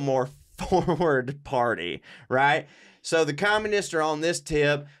 We need a more forward party, right? So the communists are on this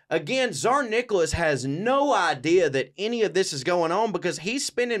tip. Again, Tsar Nicholas has no idea that any of this is going on because he's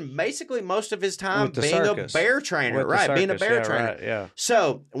spending basically most of his time being a bear trainer, right? Being a bear trainer. Right, yeah.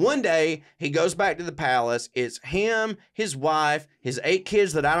 So one day he goes back to the palace. It's him, his wife, his 8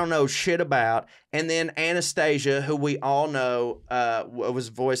 kids that I don't know shit about, and then Anastasia, who we all know was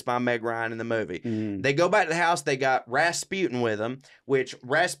voiced by Meg Ryan in the movie. They go back to the house. They got Rasputin with them, which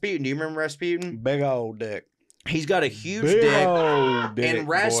Rasputin, do you remember Rasputin? Big old dick. He's got a huge Big dick. old dick, And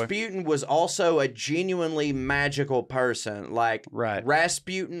Rasputin was also a genuinely magical person. Like,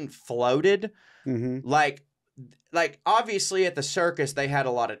 Rasputin floated. Like obviously at the circus they had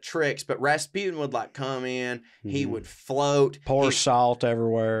a lot of tricks, but Rasputin would like come in, he would float, pour salt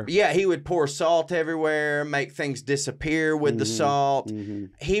everywhere. Yeah, he would pour salt everywhere, make things disappear with the salt.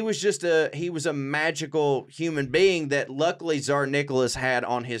 He was just he was a magical human being that luckily Tsar Nicholas had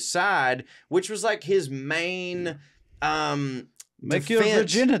on his side, which was like his main make your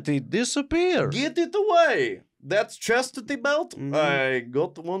virginity disappear. Get it away. That's chastity belt. I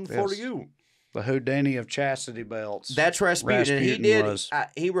got one for you. The Houdini of chastity belts. That's Rasputin. He did.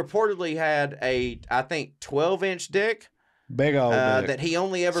 He reportedly had a, I think, 12-inch dick. Big old dick. That he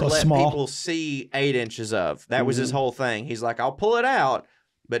only ever let people see 8 inches of. That was his whole thing. He's like, I'll pull it out,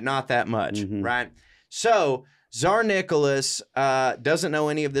 but not that much, right? So Tsar Nicholas doesn't know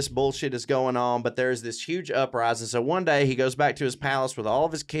any of this bullshit is going on, but there's this huge uprising. So one day he goes back to his palace with all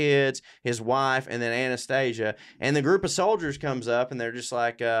of his kids, his wife, and then Anastasia. And the group of soldiers comes up, and they're just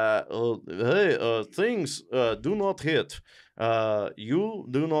like, hey, things do not hit. You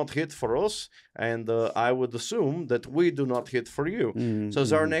do not hit for us, and I would assume that we do not hit for you. So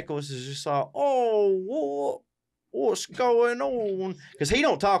Tsar Nicholas is just like, oh, what's going on? Because he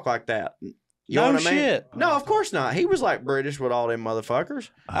don't talk like that. You know what I mean? Shit. No, of course not. He was like British with all them motherfuckers.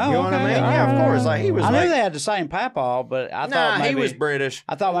 You know what I mean? Yeah, of course. Like he was. I knew they had the same papaw, but I thought maybe he was British.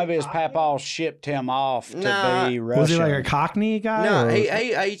 I thought maybe his papaw shipped him off to be Russian. Was he like a Cockney guy? No,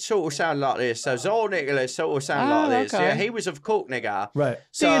 he sort of sounded like this. So Tsar Nicholas sort of sounded like this. Yeah, he was a Cockney guy. Right.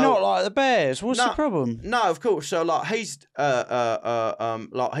 So you not like the bears? What's the problem? No, of course. So like he's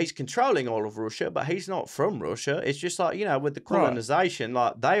controlling all of Russia, but he's not from Russia. It's just like, you know, with the colonization,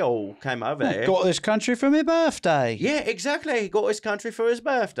 like they all came over there. Got this country for my birthday. Yeah, exactly. He got his country for his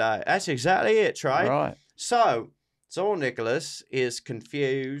birthday. That's exactly it, right? Right. So, Tsar Nicholas is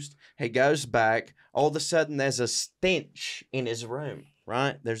confused. He goes back. All of a sudden, there's a stench in his room,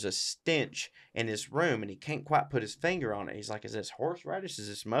 right? There's a stench in his room, and he can't quite put his finger on it. He's like, is this horseradish? Is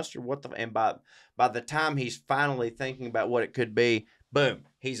this mustard? What the... And by the time he's finally thinking about what it could be, boom,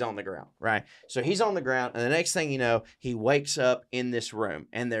 he's on the ground, right? So he's on the ground, and the next thing you know, he wakes up in this room,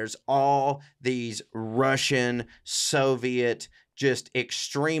 and there's all these Russian, Soviet, just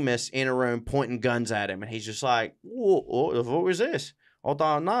extremists in a room pointing guns at him, and he's just like, what is this? I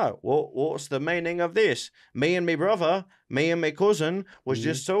don't know. What's the meaning of this? Me and my brother, me and my cousin was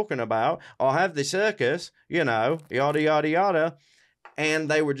just talking about, I'll have the circus, you know, yada, yada, yada. And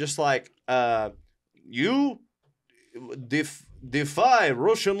they were just like, you defy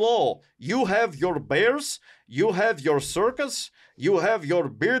Russian law. You have your bears, you have your circus, you have your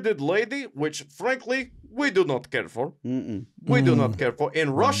bearded lady, which frankly, we do not care for. We do not care for.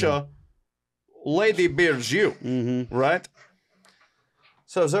 In Russia, Lady bears you, right?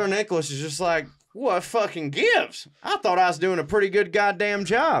 So Tsar Nicholas is just like, what fucking gives? I thought I was doing a pretty good goddamn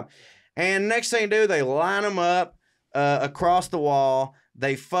job. And next thing they do, they line them up across the wall.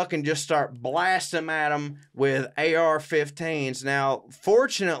 They fucking just start blasting at them with AR-15s. Now,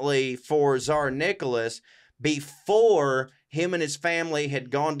 fortunately for Tsar Nicholas, before him and his family had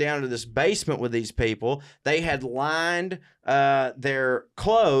gone down to this basement with these people, they had lined their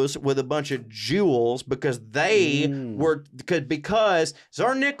clothes with a bunch of jewels because they were, because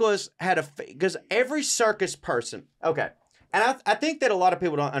Tsar Nicholas had because every circus person, okay, and I think that a lot of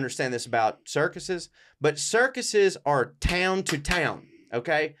people don't understand this about circuses, but circuses are town to town,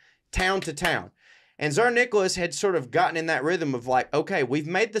 okay? Town to town. And Tsar Nicholas had sort of gotten in that rhythm of like, okay, we've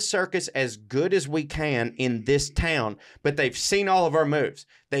made the circus as good as we can in this town, but they've seen all of our moves.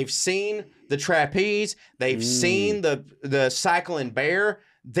 They've seen the trapeze. They've seen the cycling bear.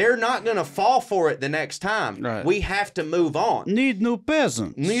 They're not going to fall for it the next time. Right. We have to move on. Need new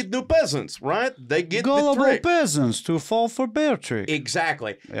peasants. Need new peasants, right? They get Gullible the trick. peasants to fall for bear trick.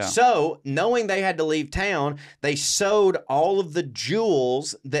 Exactly. Yeah. So, knowing they had to leave town, they sewed all of the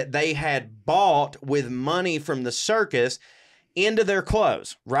jewels that they had bought with money from the circus into their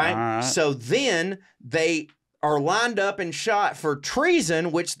clothes, right? All right. So then they are lined up and shot for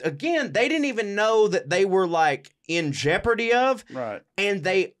treason, which, again, they didn't even know that they were, like, in jeopardy of. Right. And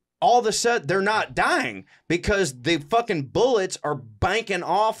they, all of a sudden, they're not dying because the fucking bullets are banking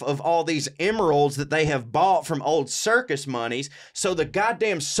off of all these emeralds that they have bought from old circus monies. So the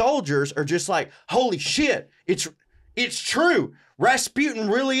goddamn soldiers are just like, holy shit, it's true. Rasputin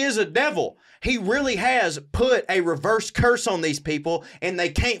really is a devil. He really has put a reverse curse on these people and they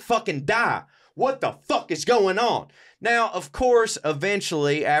can't fucking die. What the fuck is going on? Now, of course,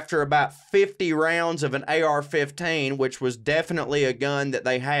 eventually, after about 50 rounds of an AR-15, which was definitely a gun that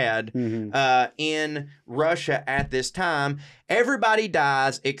they had in Russia at this time, everybody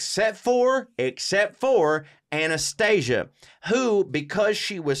dies except for Anastasia, who, because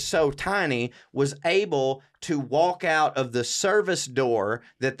she was so tiny, was able to walk out of the service door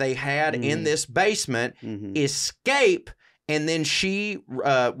that they had in this basement, escape, and then she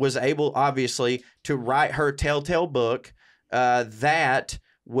was able, obviously, to write her telltale book that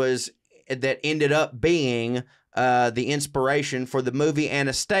ended up being the inspiration for the movie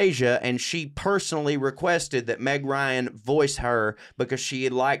Anastasia, and she personally requested that Meg Ryan voice her because she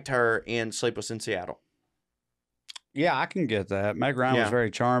liked her in Sleepless in Seattle. Yeah, I can get that. Meg Ryan Yeah. was very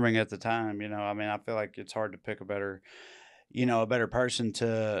charming at the time. You know, I mean, I feel like it's hard to pick a better person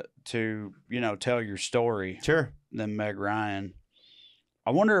to tell your story Sure. than Meg Ryan.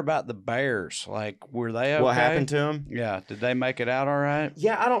 I wonder about the Bears. Like, were they okay? What happened to him? Yeah, did they make it out all right?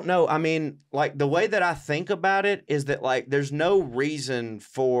 Yeah, I don't know. I mean, like, the way that I think about it is that, like, there's no reason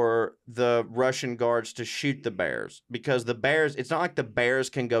for the Russian guards to shoot the bears because the bears, it's not like the bears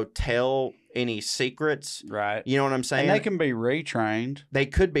can go tell any secrets. Right. You know what I'm saying? And they can be retrained. They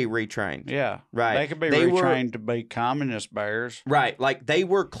could be retrained. Yeah. Right. They could be They were- retrained to be communist bears. Right. Like, they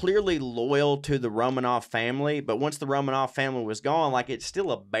were clearly loyal to the Romanov family, but once the Romanov family was gone, like, it's still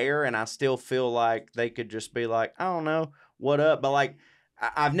a bear, and I still feel like they could just be like, I don't know, what up? But, like,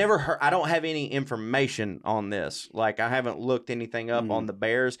 I've never heard, I don't have any information on this. Like, I haven't looked anything up on the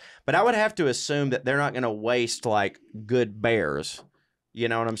bears, but I would have to assume that they're not going to waste, like, good bears. You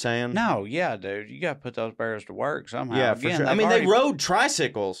know what I'm saying? No, yeah, dude. You got to put those bears to work somehow. Yeah, for sure. I mean, they rode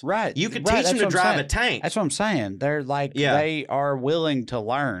tricycles. Right. You could right, teach them that's to what I'm drive saying. a tank. That's what I'm saying. They're like, Yeah. they are willing to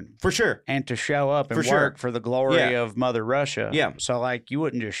learn For sure. and to show up and For sure. work for the glory Yeah. of Mother Russia. Yeah. So, like, you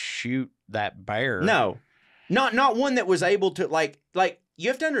wouldn't just shoot that bear. No. Not one that was able to, like, you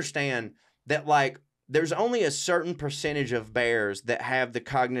have to understand that, like, there's only a certain percentage of bears that have the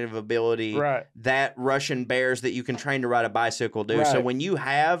cognitive ability Right. that Russian bears that you can train to ride a bicycle do. So Right. when you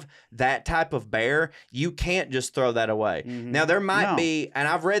have that type of bear, you can't just throw that away. Now, there might No. be, and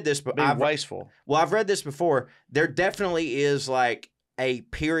I've read this, but Be wasteful. I've read this before. There definitely is like a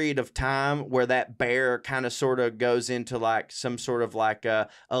period of time where that bear kind of sort of goes into like some sort of like a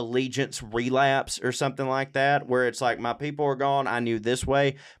allegiance relapse or something like that, where it's like, my people are gone, I knew this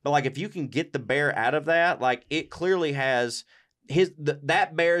way. But like, if you can get the bear out of that, like, it clearly has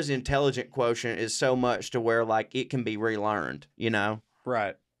that bear's intelligent quotient is so much to where like it can be relearned, you know?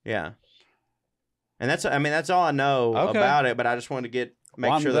 Right. Yeah. And that's all I know Okay. about it, but I just wanted to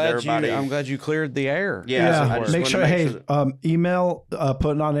make sure that everybody. I'm glad you cleared the air. Yeah, so I just make wanted sure. to make Hey, sure that- email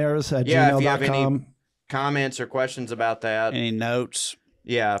Puttin On Airs at Yeah, if you have gmail.com. any comments or questions about that. Any notes?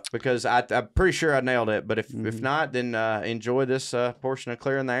 Yeah, because I'm pretty sure I nailed it. But if not, then enjoy this portion of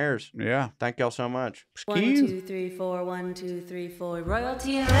Clearing the Airs. Yeah. Thank y'all so much. 1, 2, 3, 4, 1, 2, 3, 4.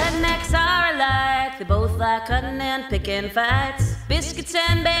 Royalty and rednecks are alike. They both like cutting and picking fights. Biscuits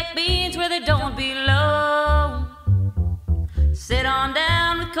and baked beans where they don't belong. Sit on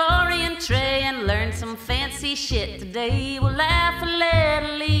down with Corey and Trae and learn some fancy shit today. We'll laugh a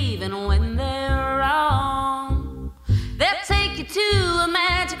little even when they're wrong. They'll take you to a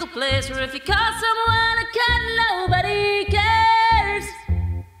magical place where if you call someone a cunt, nobody cares.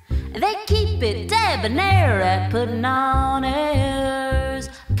 They keep it debonair at Puttin' On Airs.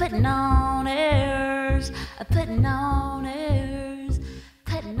 Puttin' On Airs. Puttin' On Airs.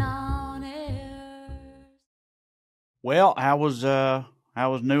 Puttin' On Airs. Well, how was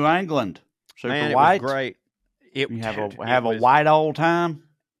New England? Super Man, it white. was great. You have a white old time.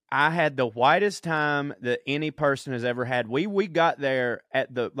 I had the whitest time that any person has ever had. We got there at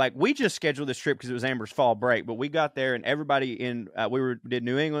we just scheduled this trip because it was Amber's fall break, but we got there and everybody in did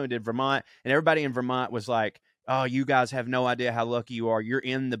New England, we did Vermont, and everybody in Vermont was like, "Oh, you guys have no idea how lucky you are. You're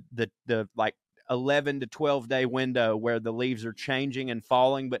in the like 11 to 12 day window where the leaves are changing and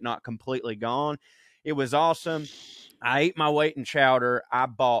falling, but not completely gone." It was awesome. I ate my weight in chowder. I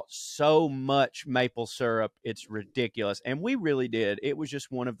bought so much maple syrup. It's ridiculous. And we really did. It was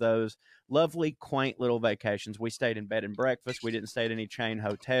just one of those lovely, quaint little vacations. We stayed in bed and breakfast. We didn't stay at any chain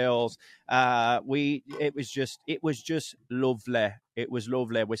hotels. It was just lovely. It was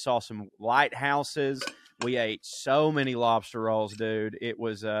lovely. We saw some lighthouses. We ate so many lobster rolls, dude. It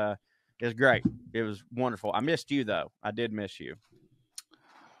was great. It was wonderful. I missed you though. I did miss you.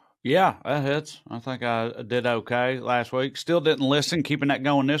 Yeah, that hits. I think I did okay last week. Still didn't listen. Keeping that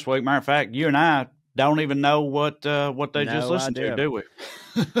going this week. Matter of fact, you and I don't even know what they just listened to, do we?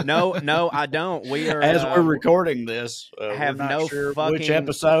 No, I don't. We are as we're recording this. Have we're not no sure fucking which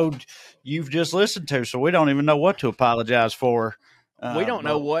episode you've just listened to, so we don't even know what to apologize for. We don't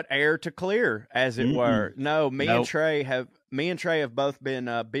know what air to clear, as it were. No, me and Trae have both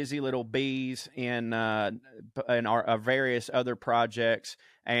been busy little bees in our various other projects.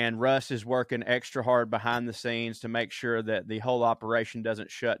 And Russ is working extra hard behind the scenes to make sure that the whole operation doesn't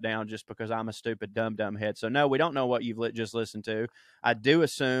shut down just because I'm a stupid dumb head. So, no, we don't know what you've just listened to. I do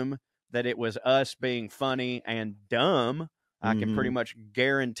assume that it was us being funny and dumb. I can pretty much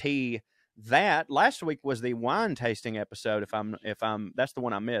guarantee that. Last week was the wine tasting episode. If I'm that's the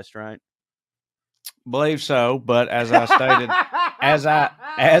one I missed, right? Believe so, but as I stated, as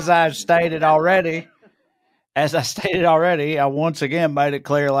I stated already, I once again made it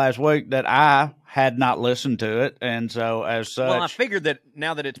clear last week that I had not listened to it, and so as such, well, I figured that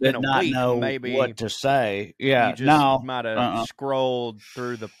now that it's been a week, maybe what to say. Yeah, you just might have scrolled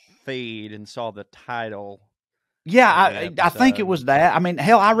through the feed and saw the title. Yeah, I think it was that. I mean,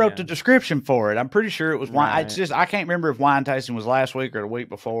 hell, I wrote the description for it. I'm pretty sure it was wine. Right. It's just I can't remember if wine tasting was last week or the week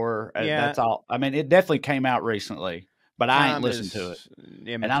before. Yeah. That's all. I mean, it definitely came out recently. But I ain't listened to it,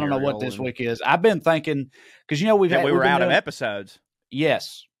 and I don't know what this week is. I've been thinking because we were out of episodes.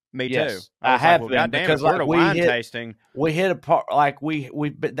 Yes, me too. I have been because like wine tasting. We hit a part like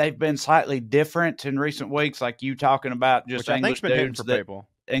they've been slightly different in recent weeks. Like you talking about just English dudes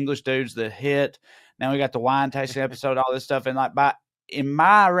that hit. Now we got the wine tasting episode, all this stuff, and in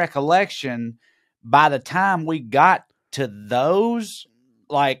my recollection, by the time we got to those,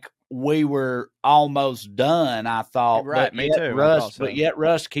 like. We were almost done, I thought. Right, me too. But yet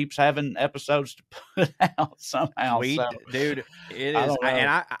Russ keeps having episodes to put out somehow. Dude, it is.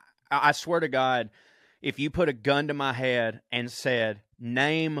 And I swear to God, if you put a gun to my head and said,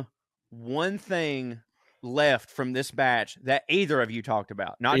 name one thing left from this batch that either of you talked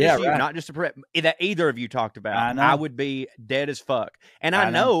about, not just that either of you talked about, I would be dead as fuck. And I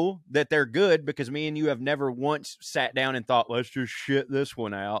know that they're good because me and you have never once sat down and thought, let's just shit this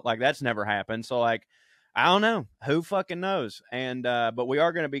one out. Like that's never happened. So like, I don't know, who fucking knows? And but we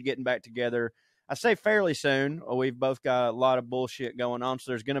are going to be getting back together. I say fairly soon. We've both got a lot of bullshit going on,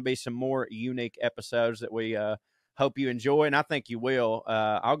 so there's going to be some more unique episodes that we hope you enjoy, and I think you will.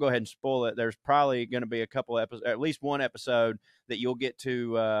 I'll go ahead and spoil it. There's probably going to be a couple episodes, at least one episode that you'll get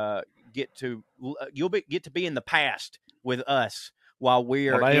to be in the past with us while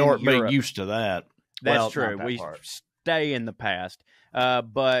we're they in aren't Europe. being used to that. That's true. We stay in the past,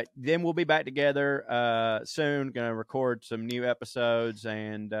 but then we'll be back together soon. Going to record some new episodes,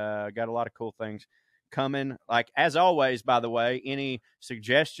 and got a lot of cool things coming. Like as always, by the way, any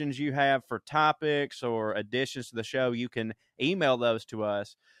suggestions you have for topics or additions to the show, you can email those to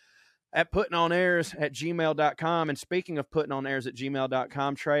us at puttingonairs@gmail.com. And speaking of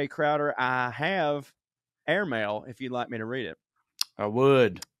puttingonairs@gmail.com, Trae Crowder, I have airmail if you'd like me to read it. I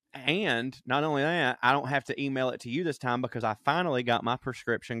would. And not only that, I don't have to email it to you this time because I finally got my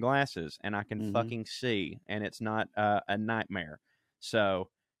prescription glasses and I can fucking see, and it's not a nightmare. So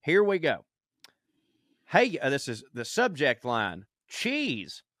here we go. Hey, this is the subject line.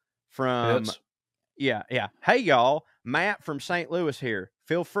 Cheese from, yeah. Hey, y'all. Matt from St. Louis here.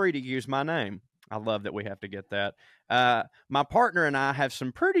 Feel free to use my name. I love that we have to get that. My partner and I have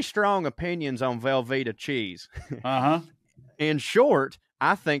some pretty strong opinions on Velveeta cheese. In short,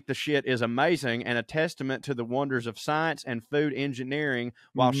 I think the shit is amazing and a testament to the wonders of science and food engineering,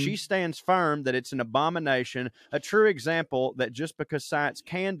 while she stands firm that it's an abomination, a true example that just because science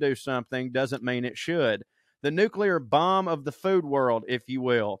can do something doesn't mean it should. The nuclear bomb of the food world, if you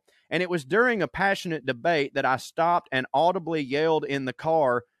will. And it was during a passionate debate that I stopped and audibly yelled in the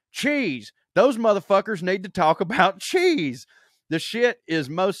car, "Cheese! Those motherfuckers need to talk about cheese." The shit is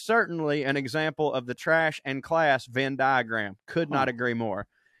most certainly an example of the trash and class Venn diagram. Could not agree more.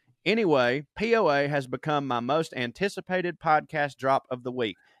 Anyway, POA has become my most anticipated podcast drop of the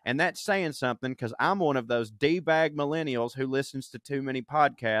week. And that's saying something because I'm one of those D-bag millennials who listens to too many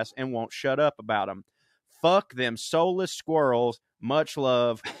podcasts and won't shut up about them. Fuck them soulless squirrels. Much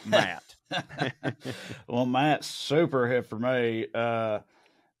love, Matt. Well, Matt's super hit for me.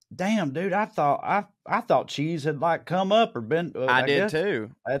 Damn, dude, I thought cheese had like come up or been. I did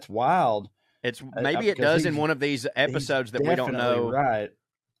too. That's wild. It's maybe it does in one of these episodes that we don't know. Right.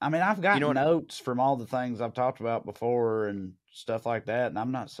 I mean, I've got notes from all the things I've talked about before and stuff like that, and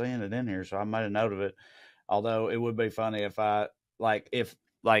I'm not seeing it in here, so I made a note of it. Although it would be funny if I if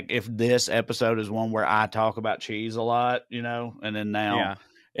this episode is one where I talk about cheese a lot, you know, and then now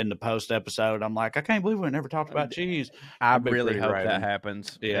in the post episode, I'm like, I can't believe we never talked about cheese. I really hope that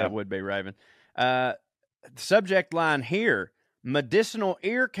happens. Yeah, it would be Raven. Subject line here: medicinal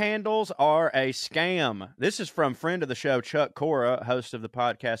ear candles are a scam. This is from friend of the show, Chuck Cora, host of the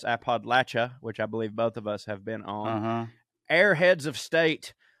podcast Apodlacha, which I believe both of us have been on. Airheads of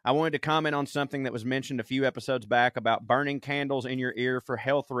State. I wanted to comment on something that was mentioned a few episodes back about burning candles in your ear for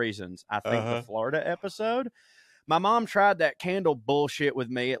health reasons. I think the Florida episode. My mom tried that candle bullshit with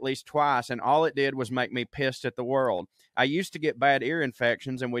me at least twice, and all it did was make me pissed at the world. I used to get bad ear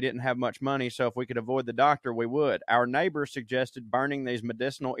infections, and we didn't have much money, so if we could avoid the doctor, we would. Our neighbor suggested burning these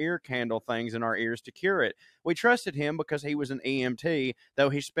medicinal ear candle things in our ears to cure it. We trusted him because he was an EMT,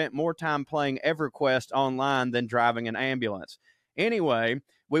 though he spent more time playing EverQuest online than driving an ambulance. Anyway,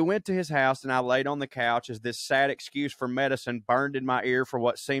 we went to his house, and I laid on the couch as this sad excuse for medicine burned in my ear for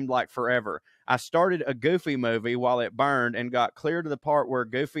what seemed like forever. I started a Goofy movie while it burned and got clear to the part where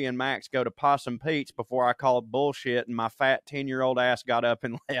Goofy and Max go to Possum Pete's before I called bullshit and my fat 10-year-old ass got up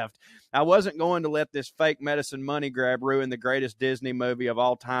and left. I wasn't going to let this fake medicine money grab ruin the greatest Disney movie of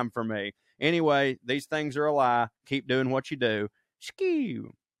all time for me. Anyway, these things are a lie. Keep doing what you do.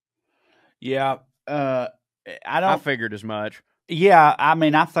 Skew. Yeah, I figured as much. Yeah, I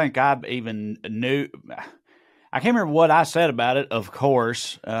mean, I think I even knew. I can't remember what I said about it, of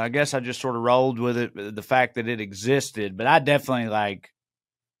course. I guess I just sort of rolled with it, the fact that it existed. But I definitely,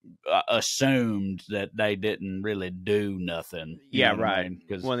 assumed that they didn't really do nothing. Yeah, right.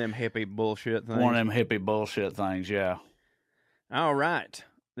 Because one of them hippie bullshit things. One of them hippie bullshit things, yeah. All right.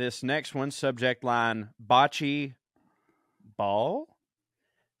 This next one, subject line, bocce ball?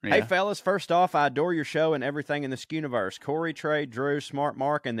 Yeah. Hey, fellas, first off, I adore your show and everything in the Skewniverse. Corey, Trae, Drew, Smart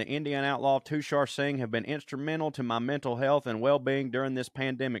Mark, and the Indian outlaw Tushar Singh have been instrumental to my mental health and well-being during this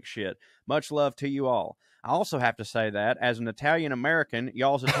pandemic shit. Much love to you all. I also have to say that, as an Italian-American,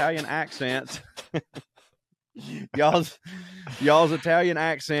 y'all's Italian accents... Y'all's Italian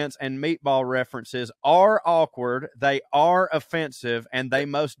accents and meatball references are awkward, they are offensive, and they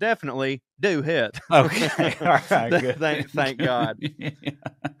most definitely do hit. Okay. All right, good. Thank God.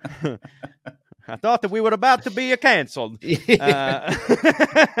 I thought that we were about to be canceled.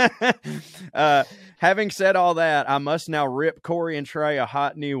 Having said all that, I must now rip Corey and Trae a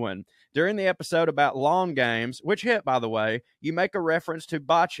hot new one. During the episode about lawn games, which hit, by the way, you make a reference to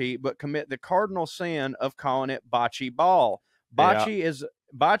bocce, but commit the cardinal sin of calling it bocce ball. Bocce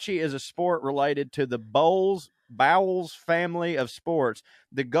is a sport related to the bowls family of sports.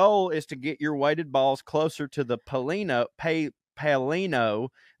 The goal is to get your weighted balls closer to the palino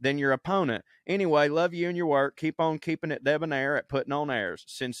than your opponent. Anyway, love you and your work. Keep on keeping it debonair at Puttin On Airs.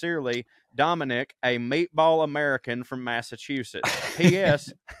 Sincerely, Dominic, a meatball American from Massachusetts.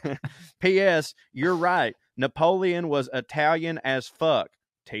 P.S. P.S. You're right. Napoleon was Italian as fuck.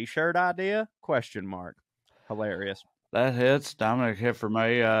 T-shirt idea? Question mark. Hilarious. That hits. Dominic hit for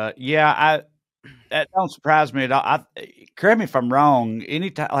me. That don't surprise me at all. Correct me if I'm wrong.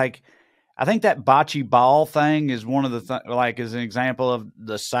 Anytime, I I think that bocce ball thing is one of the like is an example of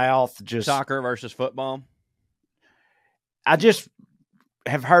the South just Soccer versus football. I just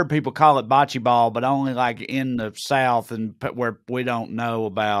have heard people call it bocce ball, but only like in the South and where we don't know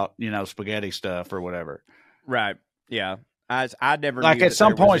about, you know, spaghetti stuff or whatever. Right. Yeah. I never like knew at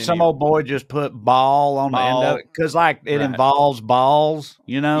some point some old boy just put ball on the end of it because like it involves balls,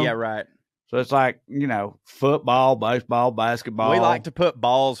 you know? Yeah, right. So it's like, you know, football, baseball, basketball. We like to put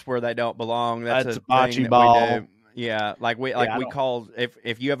balls where they don't belong. That's a bocce thing that ball. we do. Yeah, like we call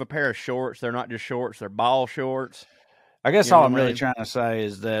if you have a pair of shorts, they're not just shorts, they're ball shorts. I guess You know all what I'm I really mean? trying to say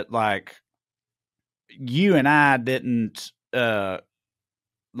is that like you and I didn't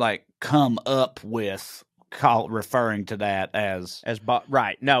like come up with referring to that as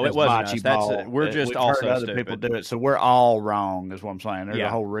right. No, as it wasn't bocce us. That's ball. it. We're just We've also heard other stupid. people do it, so we're all wrong. Is what I'm saying. There's Yeah,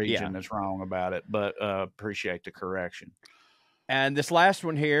 a whole region yeah. that's wrong about it, but appreciate the correction. And this last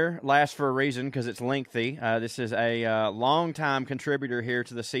one here, last for a reason because it's lengthy. This is a longtime contributor here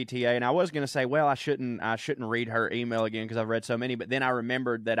to the CTA, and I was going to say, well, I shouldn't read her email again because I've read so many. But then I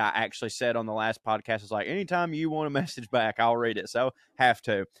remembered that I actually said on the last podcast, it's like anytime you want a message back, I'll read it. So have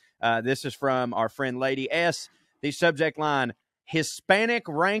to. This is from our friend Lady S. The subject line: Hispanic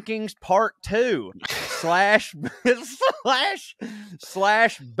Rankings Part 2 slash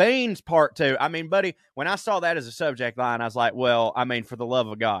Beans Part 2. I mean, buddy, when I saw that as a subject line, I was like, well, I mean, for the love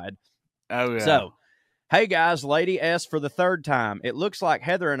of God. Oh, yeah. So, hey, guys, Lady S for the third time. It looks like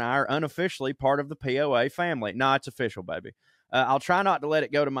Heather and I are unofficially part of the POA family. No, it's official, baby. I'll try not to let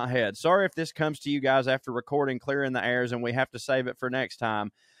it go to my head. Sorry if this comes to you guys after recording Clearing the Airs and we have to save it for next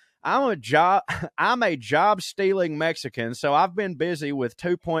time. I'm a job-stealing Mexican, so I've been busy with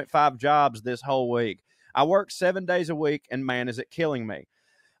 2.5 jobs this whole week. I work 7 days a week, and man, is it killing me.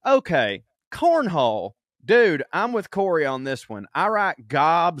 Okay, cornhole. Dude, I'm with Corey on this one. I write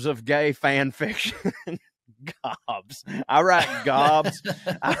gobs of gay fan fiction. Gobs. I write gobs.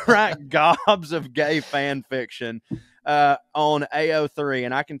 I write gobs of gay fan fiction on AO3,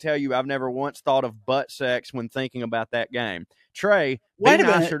 and I can tell you I've never once thought of butt sex when thinking about that game. Trae, Wait a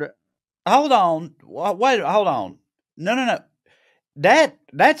minute. Hold on. Wait, hold on. No.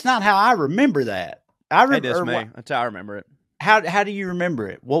 That's not how I remember that. That's how I remember it. How do you remember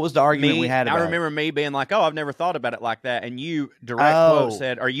it? What was the argument we had about I remember me being like, oh, I've never thought about it like that. And you quote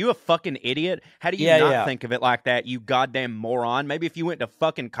said, are you a fucking idiot? How do you not think of it like that, you goddamn moron? Maybe if you went to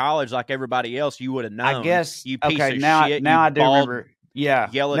fucking college like everybody else, you would have known. I guess. You piece okay, of now, shit. Now you I do remember. Yeah.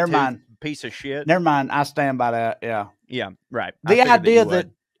 Yellow never mind. Piece of shit. Never mind. I stand by that. Yeah. Yeah, right. The idea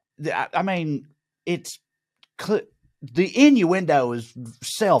I mean, it's the innuendo is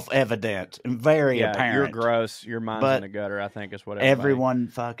self-evident and very apparent. You're gross. Your mind's in the gutter, I think is what everyone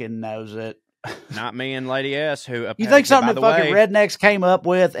fucking knows it. Not me and Lady S, who you think something that fucking rednecks came up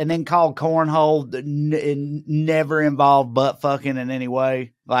with and then called cornhole never involved butt fucking in any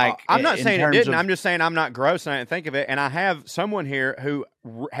way? Like, I'm not saying it didn't. I'm just saying I'm not gross and I didn't think of it. And I have someone here who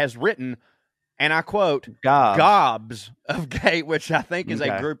has written, and I quote, gobs of gay, which I think is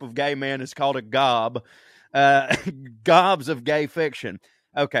a group of gay men. It's called a gob. Gobs of gay fiction.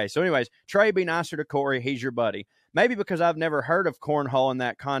 Okay, so anyways, Trae, be nicer to Corey. He's your buddy. Maybe because I've never heard of cornhole in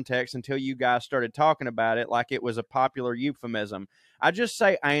that context until you guys started talking about it like it was a popular euphemism. I just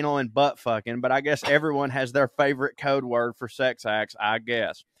say anal and butt fucking, but I guess everyone has their favorite code word for sex acts, I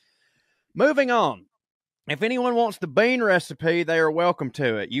guess. Moving on. If anyone wants the bean recipe, they are welcome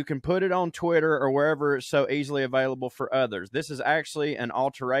to it. You can put it on Twitter or wherever it's so easily available for others. This is actually an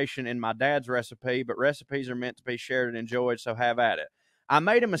alteration in my dad's recipe, but recipes are meant to be shared and enjoyed, so have at it. I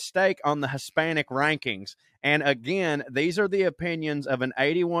made a mistake on the Hispanic rankings, and again, these are the opinions of an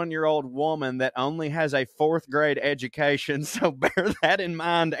 81-year-old woman that only has a 4th grade education, so bear that in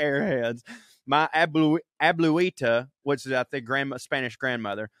mind, Airheads. My abuelita, which is I think Spanish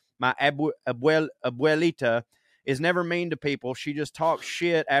grandmother, my abuelita is never mean to people. She just talks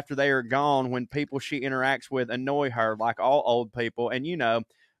shit after they are gone when people she interacts with annoy her, like all old people. And, you know,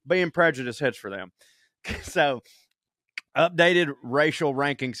 being prejudiced hits for them. So, updated racial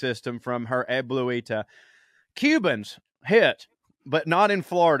ranking system from her abuelita. Cubans hit, but not in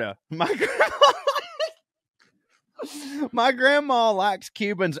Florida. My grandma likes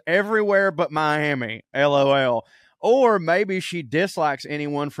Cubans everywhere but Miami. LOL. Or maybe she dislikes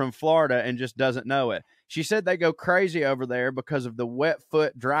anyone from Florida and just doesn't know it. She said they go crazy over there because of the wet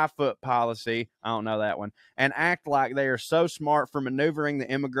foot, dry foot policy. I don't know that one. And act like they are so smart for maneuvering the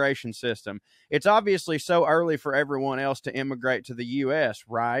immigration system. It's obviously so early for everyone else to immigrate to the U.S.,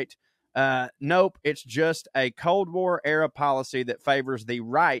 right? Nope, it's just a Cold War era policy that favors the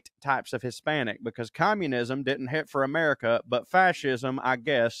right types of Hispanic because communism didn't hit for America, but fascism, I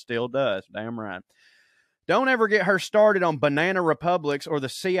guess, still does. Damn right. Don't ever get her started on banana republics or the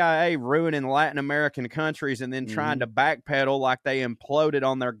CIA ruining Latin American countries and then trying to backpedal like they imploded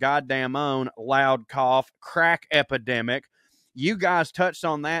on their goddamn own loud cough crack epidemic. You guys touched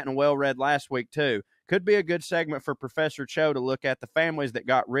on that and well read last week, too. Could be a good segment for Professor Cho to look at the families that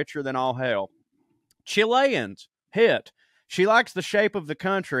got richer than all hell. Chileans, hit. She likes the shape of the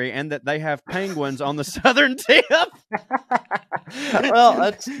country and that they have penguins on the southern tip.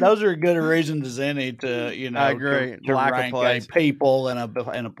 Well, those are good reasons as any to, I agree. to Like rank a place. people in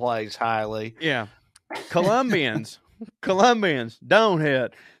a place highly. Yeah. Colombians, don't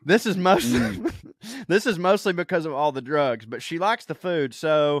hit. This is mostly because of all the drugs, but she likes the food,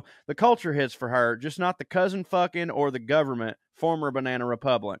 so the culture hits for her, just not the cousin fucking or the government, former Banana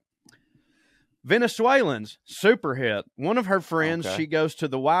Republic. Venezuelans, super hit. One of her friends she goes to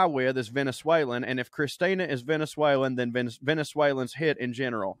the Y with is Venezuelan, and if Christina is Venezuelan, then Venezuelans hit in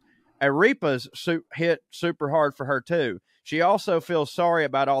general. Arepas hit super hard for her, too. She also feels sorry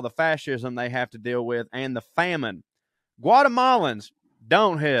about all the fascism they have to deal with and the famine. Guatemalans,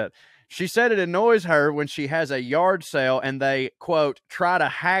 don't hit. She said it annoys her when she has a yard sale and they, quote, try to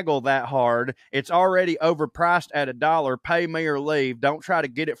haggle that hard. It's already overpriced at $1. Pay me or leave. Don't try to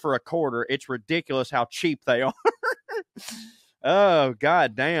get it for $0.25. It's ridiculous how cheap they are. Oh,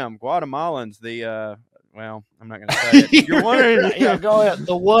 god damn. Guatemalans, well, I'm not going to say it. You're wondering. Yeah, go ahead.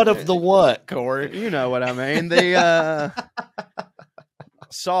 The what of the what, Corey? You know what I mean. The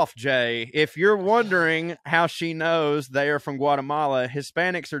Soft J. If you're wondering how she knows they are from Guatemala,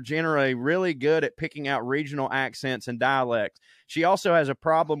 Hispanics are generally really good at picking out regional accents and dialects. She also has a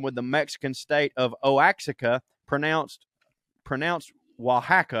problem with the Mexican state of Oaxaca, pronounced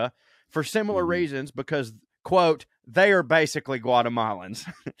Oaxaca, for similar reasons because, quote, they are basically Guatemalans.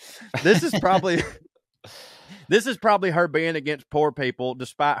 This is probably her being against poor people,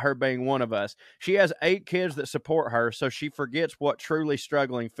 despite her being one of us. She has 8 kids that support her, so she forgets what truly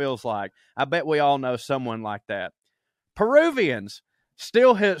struggling feels like. I bet we all know someone like that. Peruvians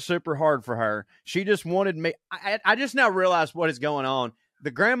still hit super hard for her. She just wanted me. I just now realized what is going on.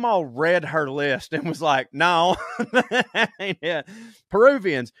 The grandma read her list and was like, no. Yeah.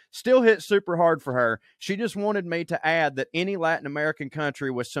 Peruvians still hit super hard for her. She just wanted me to add that any Latin American country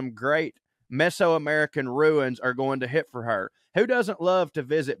with some great Mesoamerican ruins are going to hit for her. Who doesn't love to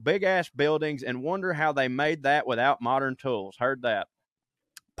visit big-ass buildings and wonder how they made that without modern tools? Heard that.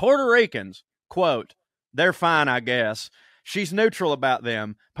 Puerto Ricans, quote, they're fine, I guess. She's neutral about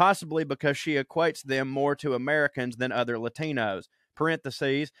them, possibly because she equates them more to Americans than other Latinos.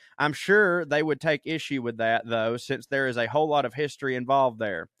 Parentheses, I'm sure they would take issue with that, though, since there is a whole lot of history involved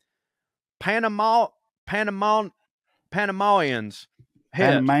there. Panamanians,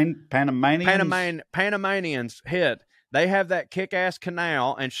 hit. Panamanians hit. They have that kick-ass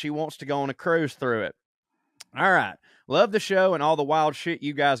canal, and she wants to go on a cruise through it. All right. Love the show and all the wild shit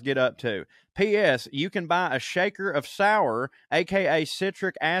you guys get up to. P.S. You can buy a shaker of sour, a.k.a.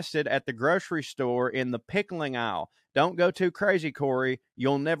 citric acid, at the grocery store in the pickling aisle. Don't go too crazy, Corey.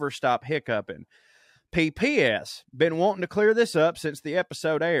 You'll never stop hiccuping. P.P.S. Been wanting to clear this up since the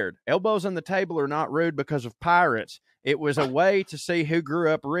episode aired. Elbows on the table are not rude because of pirates. It was a way to see who grew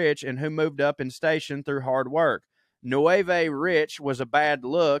up rich and who moved up in station through hard work. Nueve rich was a bad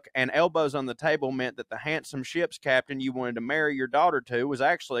look, and elbows on the table meant that the handsome ship's captain you wanted to marry your daughter to was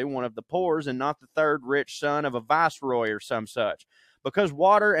actually one of the poors and not the third rich son of a viceroy or some such. Because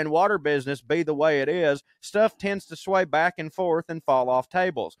water and water business be the way it is, stuff tends to sway back and forth and fall off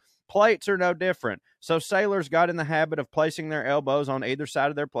tables. Plates are no different, so sailors got in the habit of placing their elbows on either side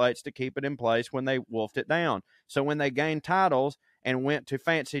of their plates to keep it in place when they wolfed it down. So when they gained titles and went to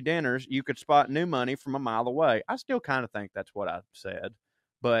fancy dinners, you could spot new money from a mile away. I still kind of think that's what I said,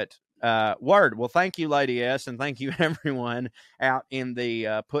 but word. Well, thank you, Lady S, and thank you everyone out in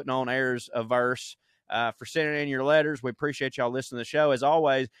the Puttin On Airs averse for sending in your letters. We appreciate y'all listening to the show. As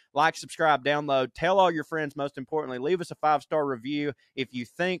always, like, subscribe, download, tell all your friends. Most importantly, leave us a 5-star review if you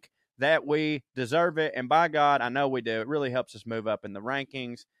think that we deserve it. And by God, I know we do. It really helps us move up in the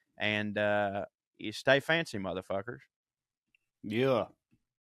rankings. And you stay fancy, motherfuckers. Yeah.